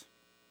thoughts.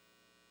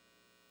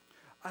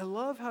 I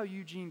love how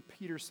Eugene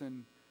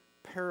Peterson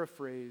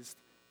paraphrased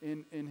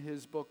in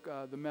his book,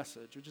 The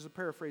Message, which is a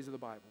paraphrase of the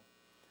Bible,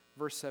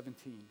 verse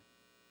 17.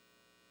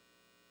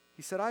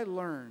 He said, I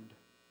learned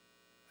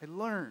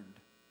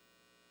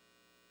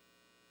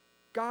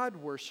God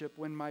worship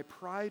when my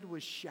pride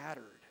was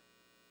shattered.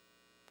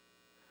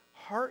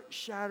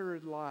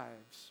 Heart-shattered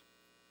lives,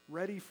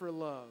 ready for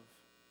love,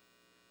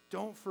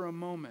 don't for a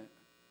moment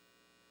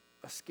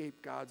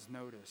escape God's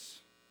notice.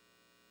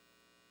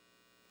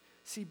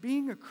 See,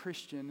 being a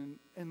Christian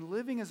and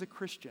living as a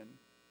Christian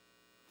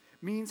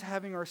means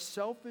having our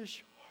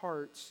selfish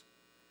hearts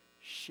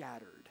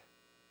shattered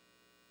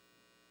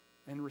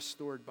and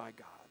restored by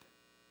God.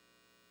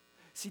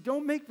 See,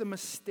 don't make the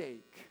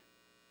mistake,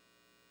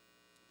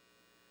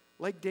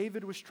 like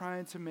David was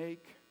trying to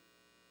make,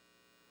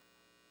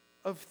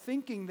 of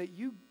thinking that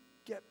you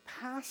get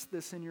past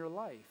this in your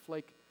life.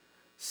 Like,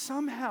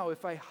 somehow,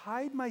 if I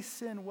hide my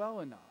sin well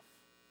enough,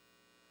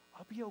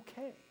 I'll be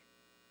okay.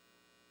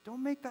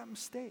 Don't make that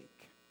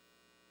mistake.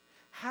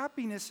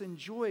 Happiness and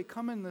joy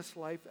come in this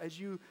life as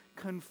you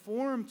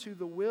conform to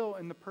the will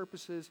and the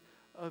purposes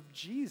of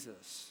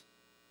Jesus.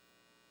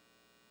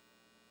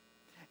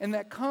 And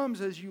that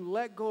comes as you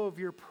let go of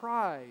your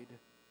pride,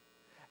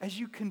 as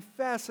you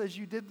confess, as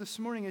you did this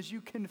morning, as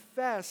you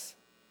confess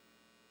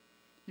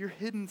your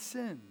hidden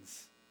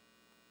sins.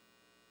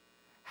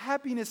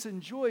 Happiness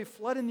and joy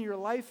flood into your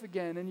life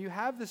again, and you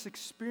have this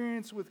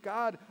experience with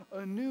God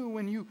anew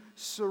when you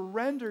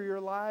surrender your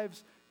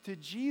lives to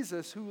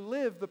Jesus, who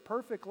lived the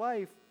perfect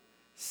life,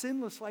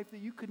 sinless life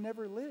that you could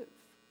never live,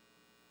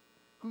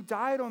 who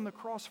died on the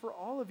cross for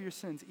all of your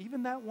sins,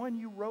 even that one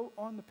you wrote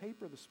on the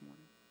paper this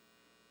morning,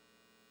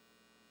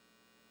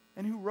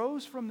 and who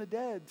rose from the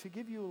dead to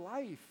give you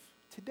life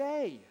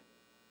today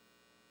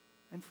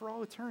and for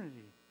all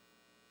eternity.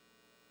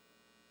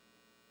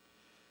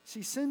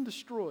 See, sin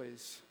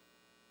destroys,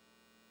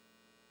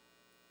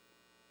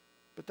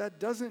 but that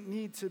doesn't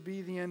need to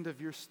be the end of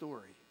your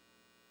story,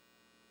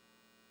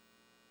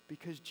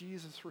 because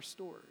Jesus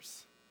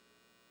restores.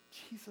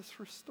 Jesus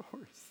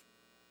restores.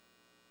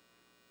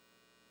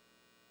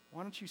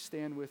 Why don't you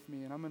stand with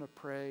me, and I'm going to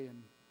pray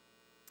and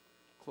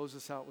close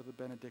this out with a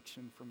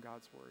benediction from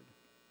God's Word.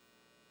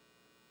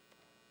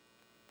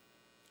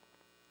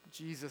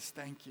 Jesus,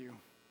 thank you.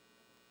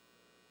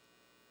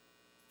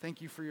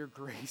 Thank you for your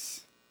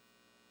grace.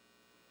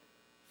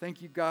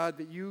 Thank you, God,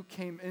 that you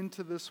came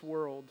into this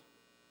world.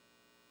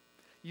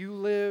 You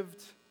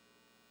lived,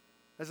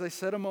 as I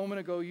said a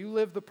moment ago, you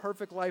lived the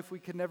perfect life we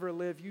could never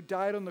live. You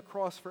died on the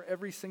cross for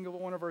every single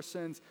one of our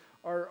sins,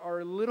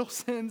 our little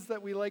sins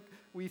that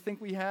we think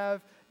we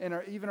have,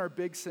 and even our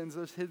big sins,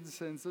 those hidden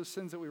sins, those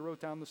sins that we wrote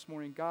down this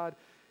morning. God,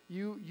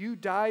 you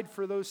died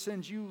for those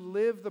sins. You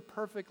lived the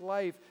perfect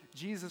life,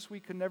 Jesus, we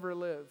could never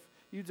live.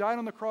 You died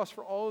on the cross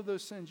for all of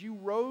those sins. You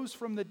rose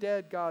from the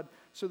dead, God,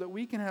 so that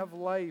we can have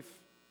life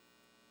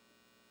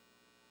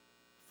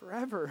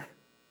forever,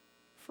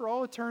 for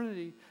all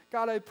eternity.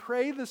 God, I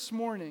pray this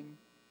morning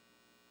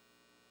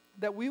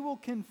that we will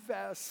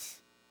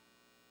confess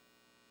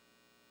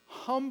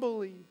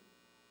humbly,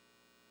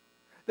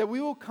 that we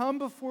will come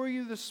before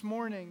you this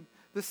morning,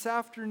 this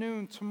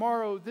afternoon,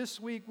 tomorrow, this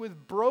week,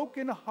 with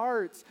broken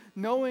hearts,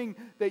 knowing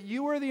that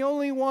you are the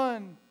only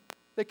one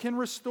that can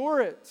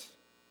restore it.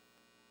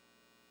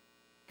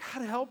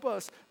 God, help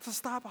us to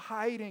stop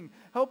hiding.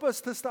 Help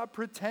us to stop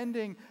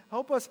pretending.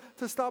 Help us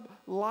to stop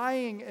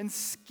lying and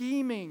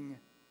scheming.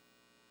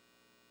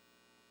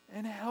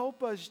 And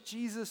help us,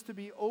 Jesus, to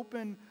be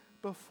open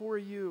before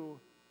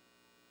you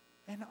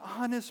and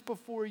honest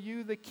before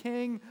you, the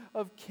King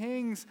of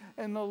Kings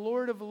and the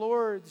Lord of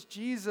Lords.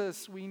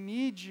 Jesus, we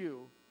need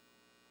you.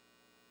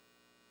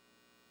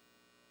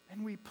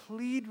 And we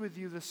plead with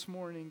you this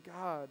morning,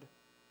 God.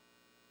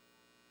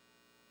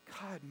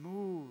 God,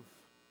 move.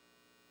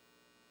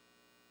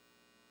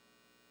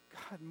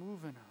 God,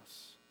 move in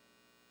us.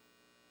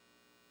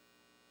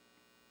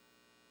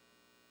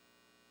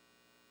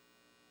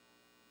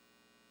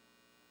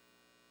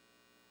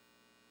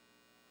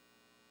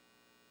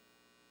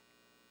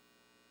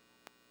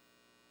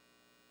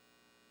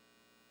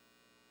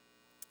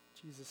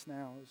 Jesus,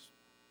 now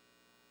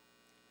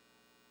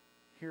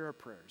hear our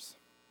prayers.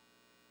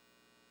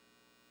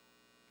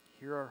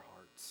 Hear our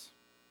hearts.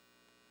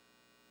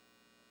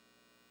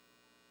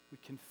 We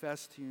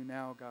confess to you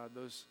now, God,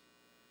 those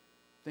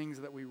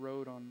things that we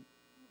wrote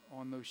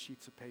on those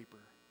sheets of paper.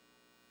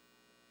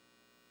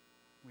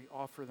 We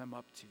offer them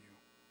up to you.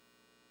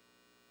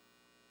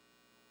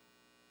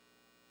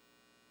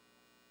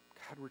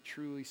 God, we're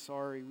truly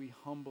sorry. We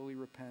humbly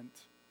repent.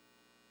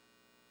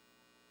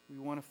 We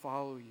want to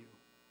follow you.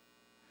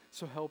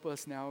 So help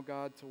us now,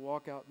 God, to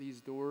walk out these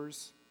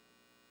doors.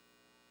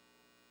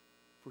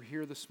 If we're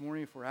here this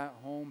morning, if we're at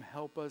home,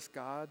 help us,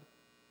 God,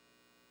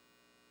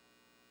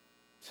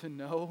 to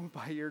know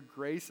by your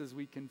grace as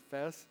we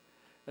confess,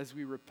 as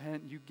we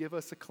repent, you give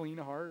us a clean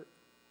heart.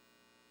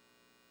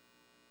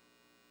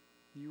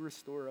 You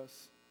restore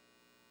us.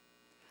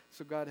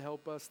 So God,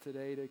 help us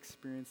today to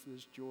experience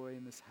this joy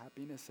and this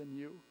happiness in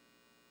you,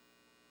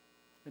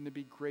 and to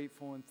be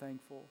grateful and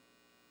thankful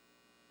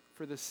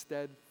for the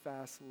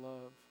steadfast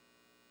love,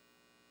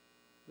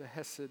 the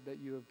hesed that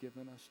you have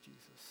given us,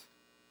 Jesus.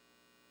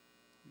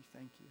 We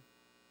thank you.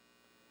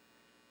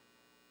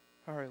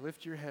 All right,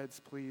 lift your heads,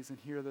 please, and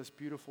hear this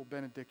beautiful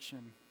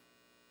benediction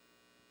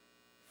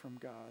from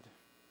God.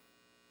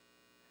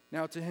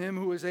 Now to him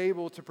who is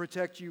able to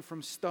protect you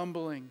from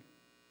stumbling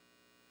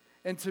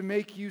and to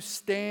make you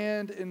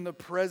stand in the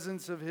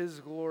presence of his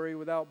glory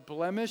without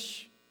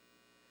blemish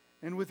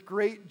and with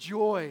great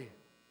joy,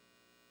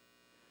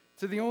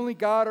 to the only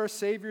God, our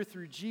Savior,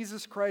 through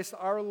Jesus Christ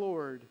our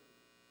Lord,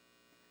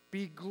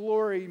 be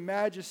glory,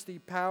 majesty,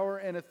 power,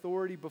 and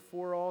authority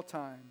before all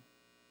time,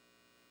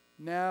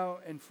 now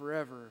and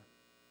forever.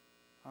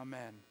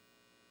 Amen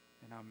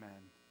and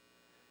amen.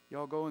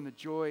 Y'all go in the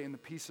joy and the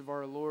peace of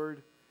our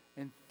Lord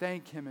and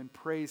thank him and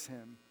praise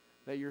him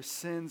that your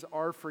sins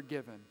are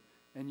forgiven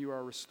and you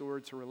are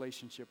restored to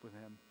relationship with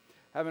him.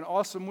 Have an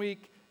awesome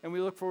week, and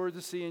we look forward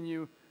to seeing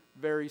you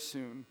very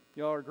soon.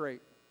 Y'all are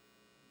great.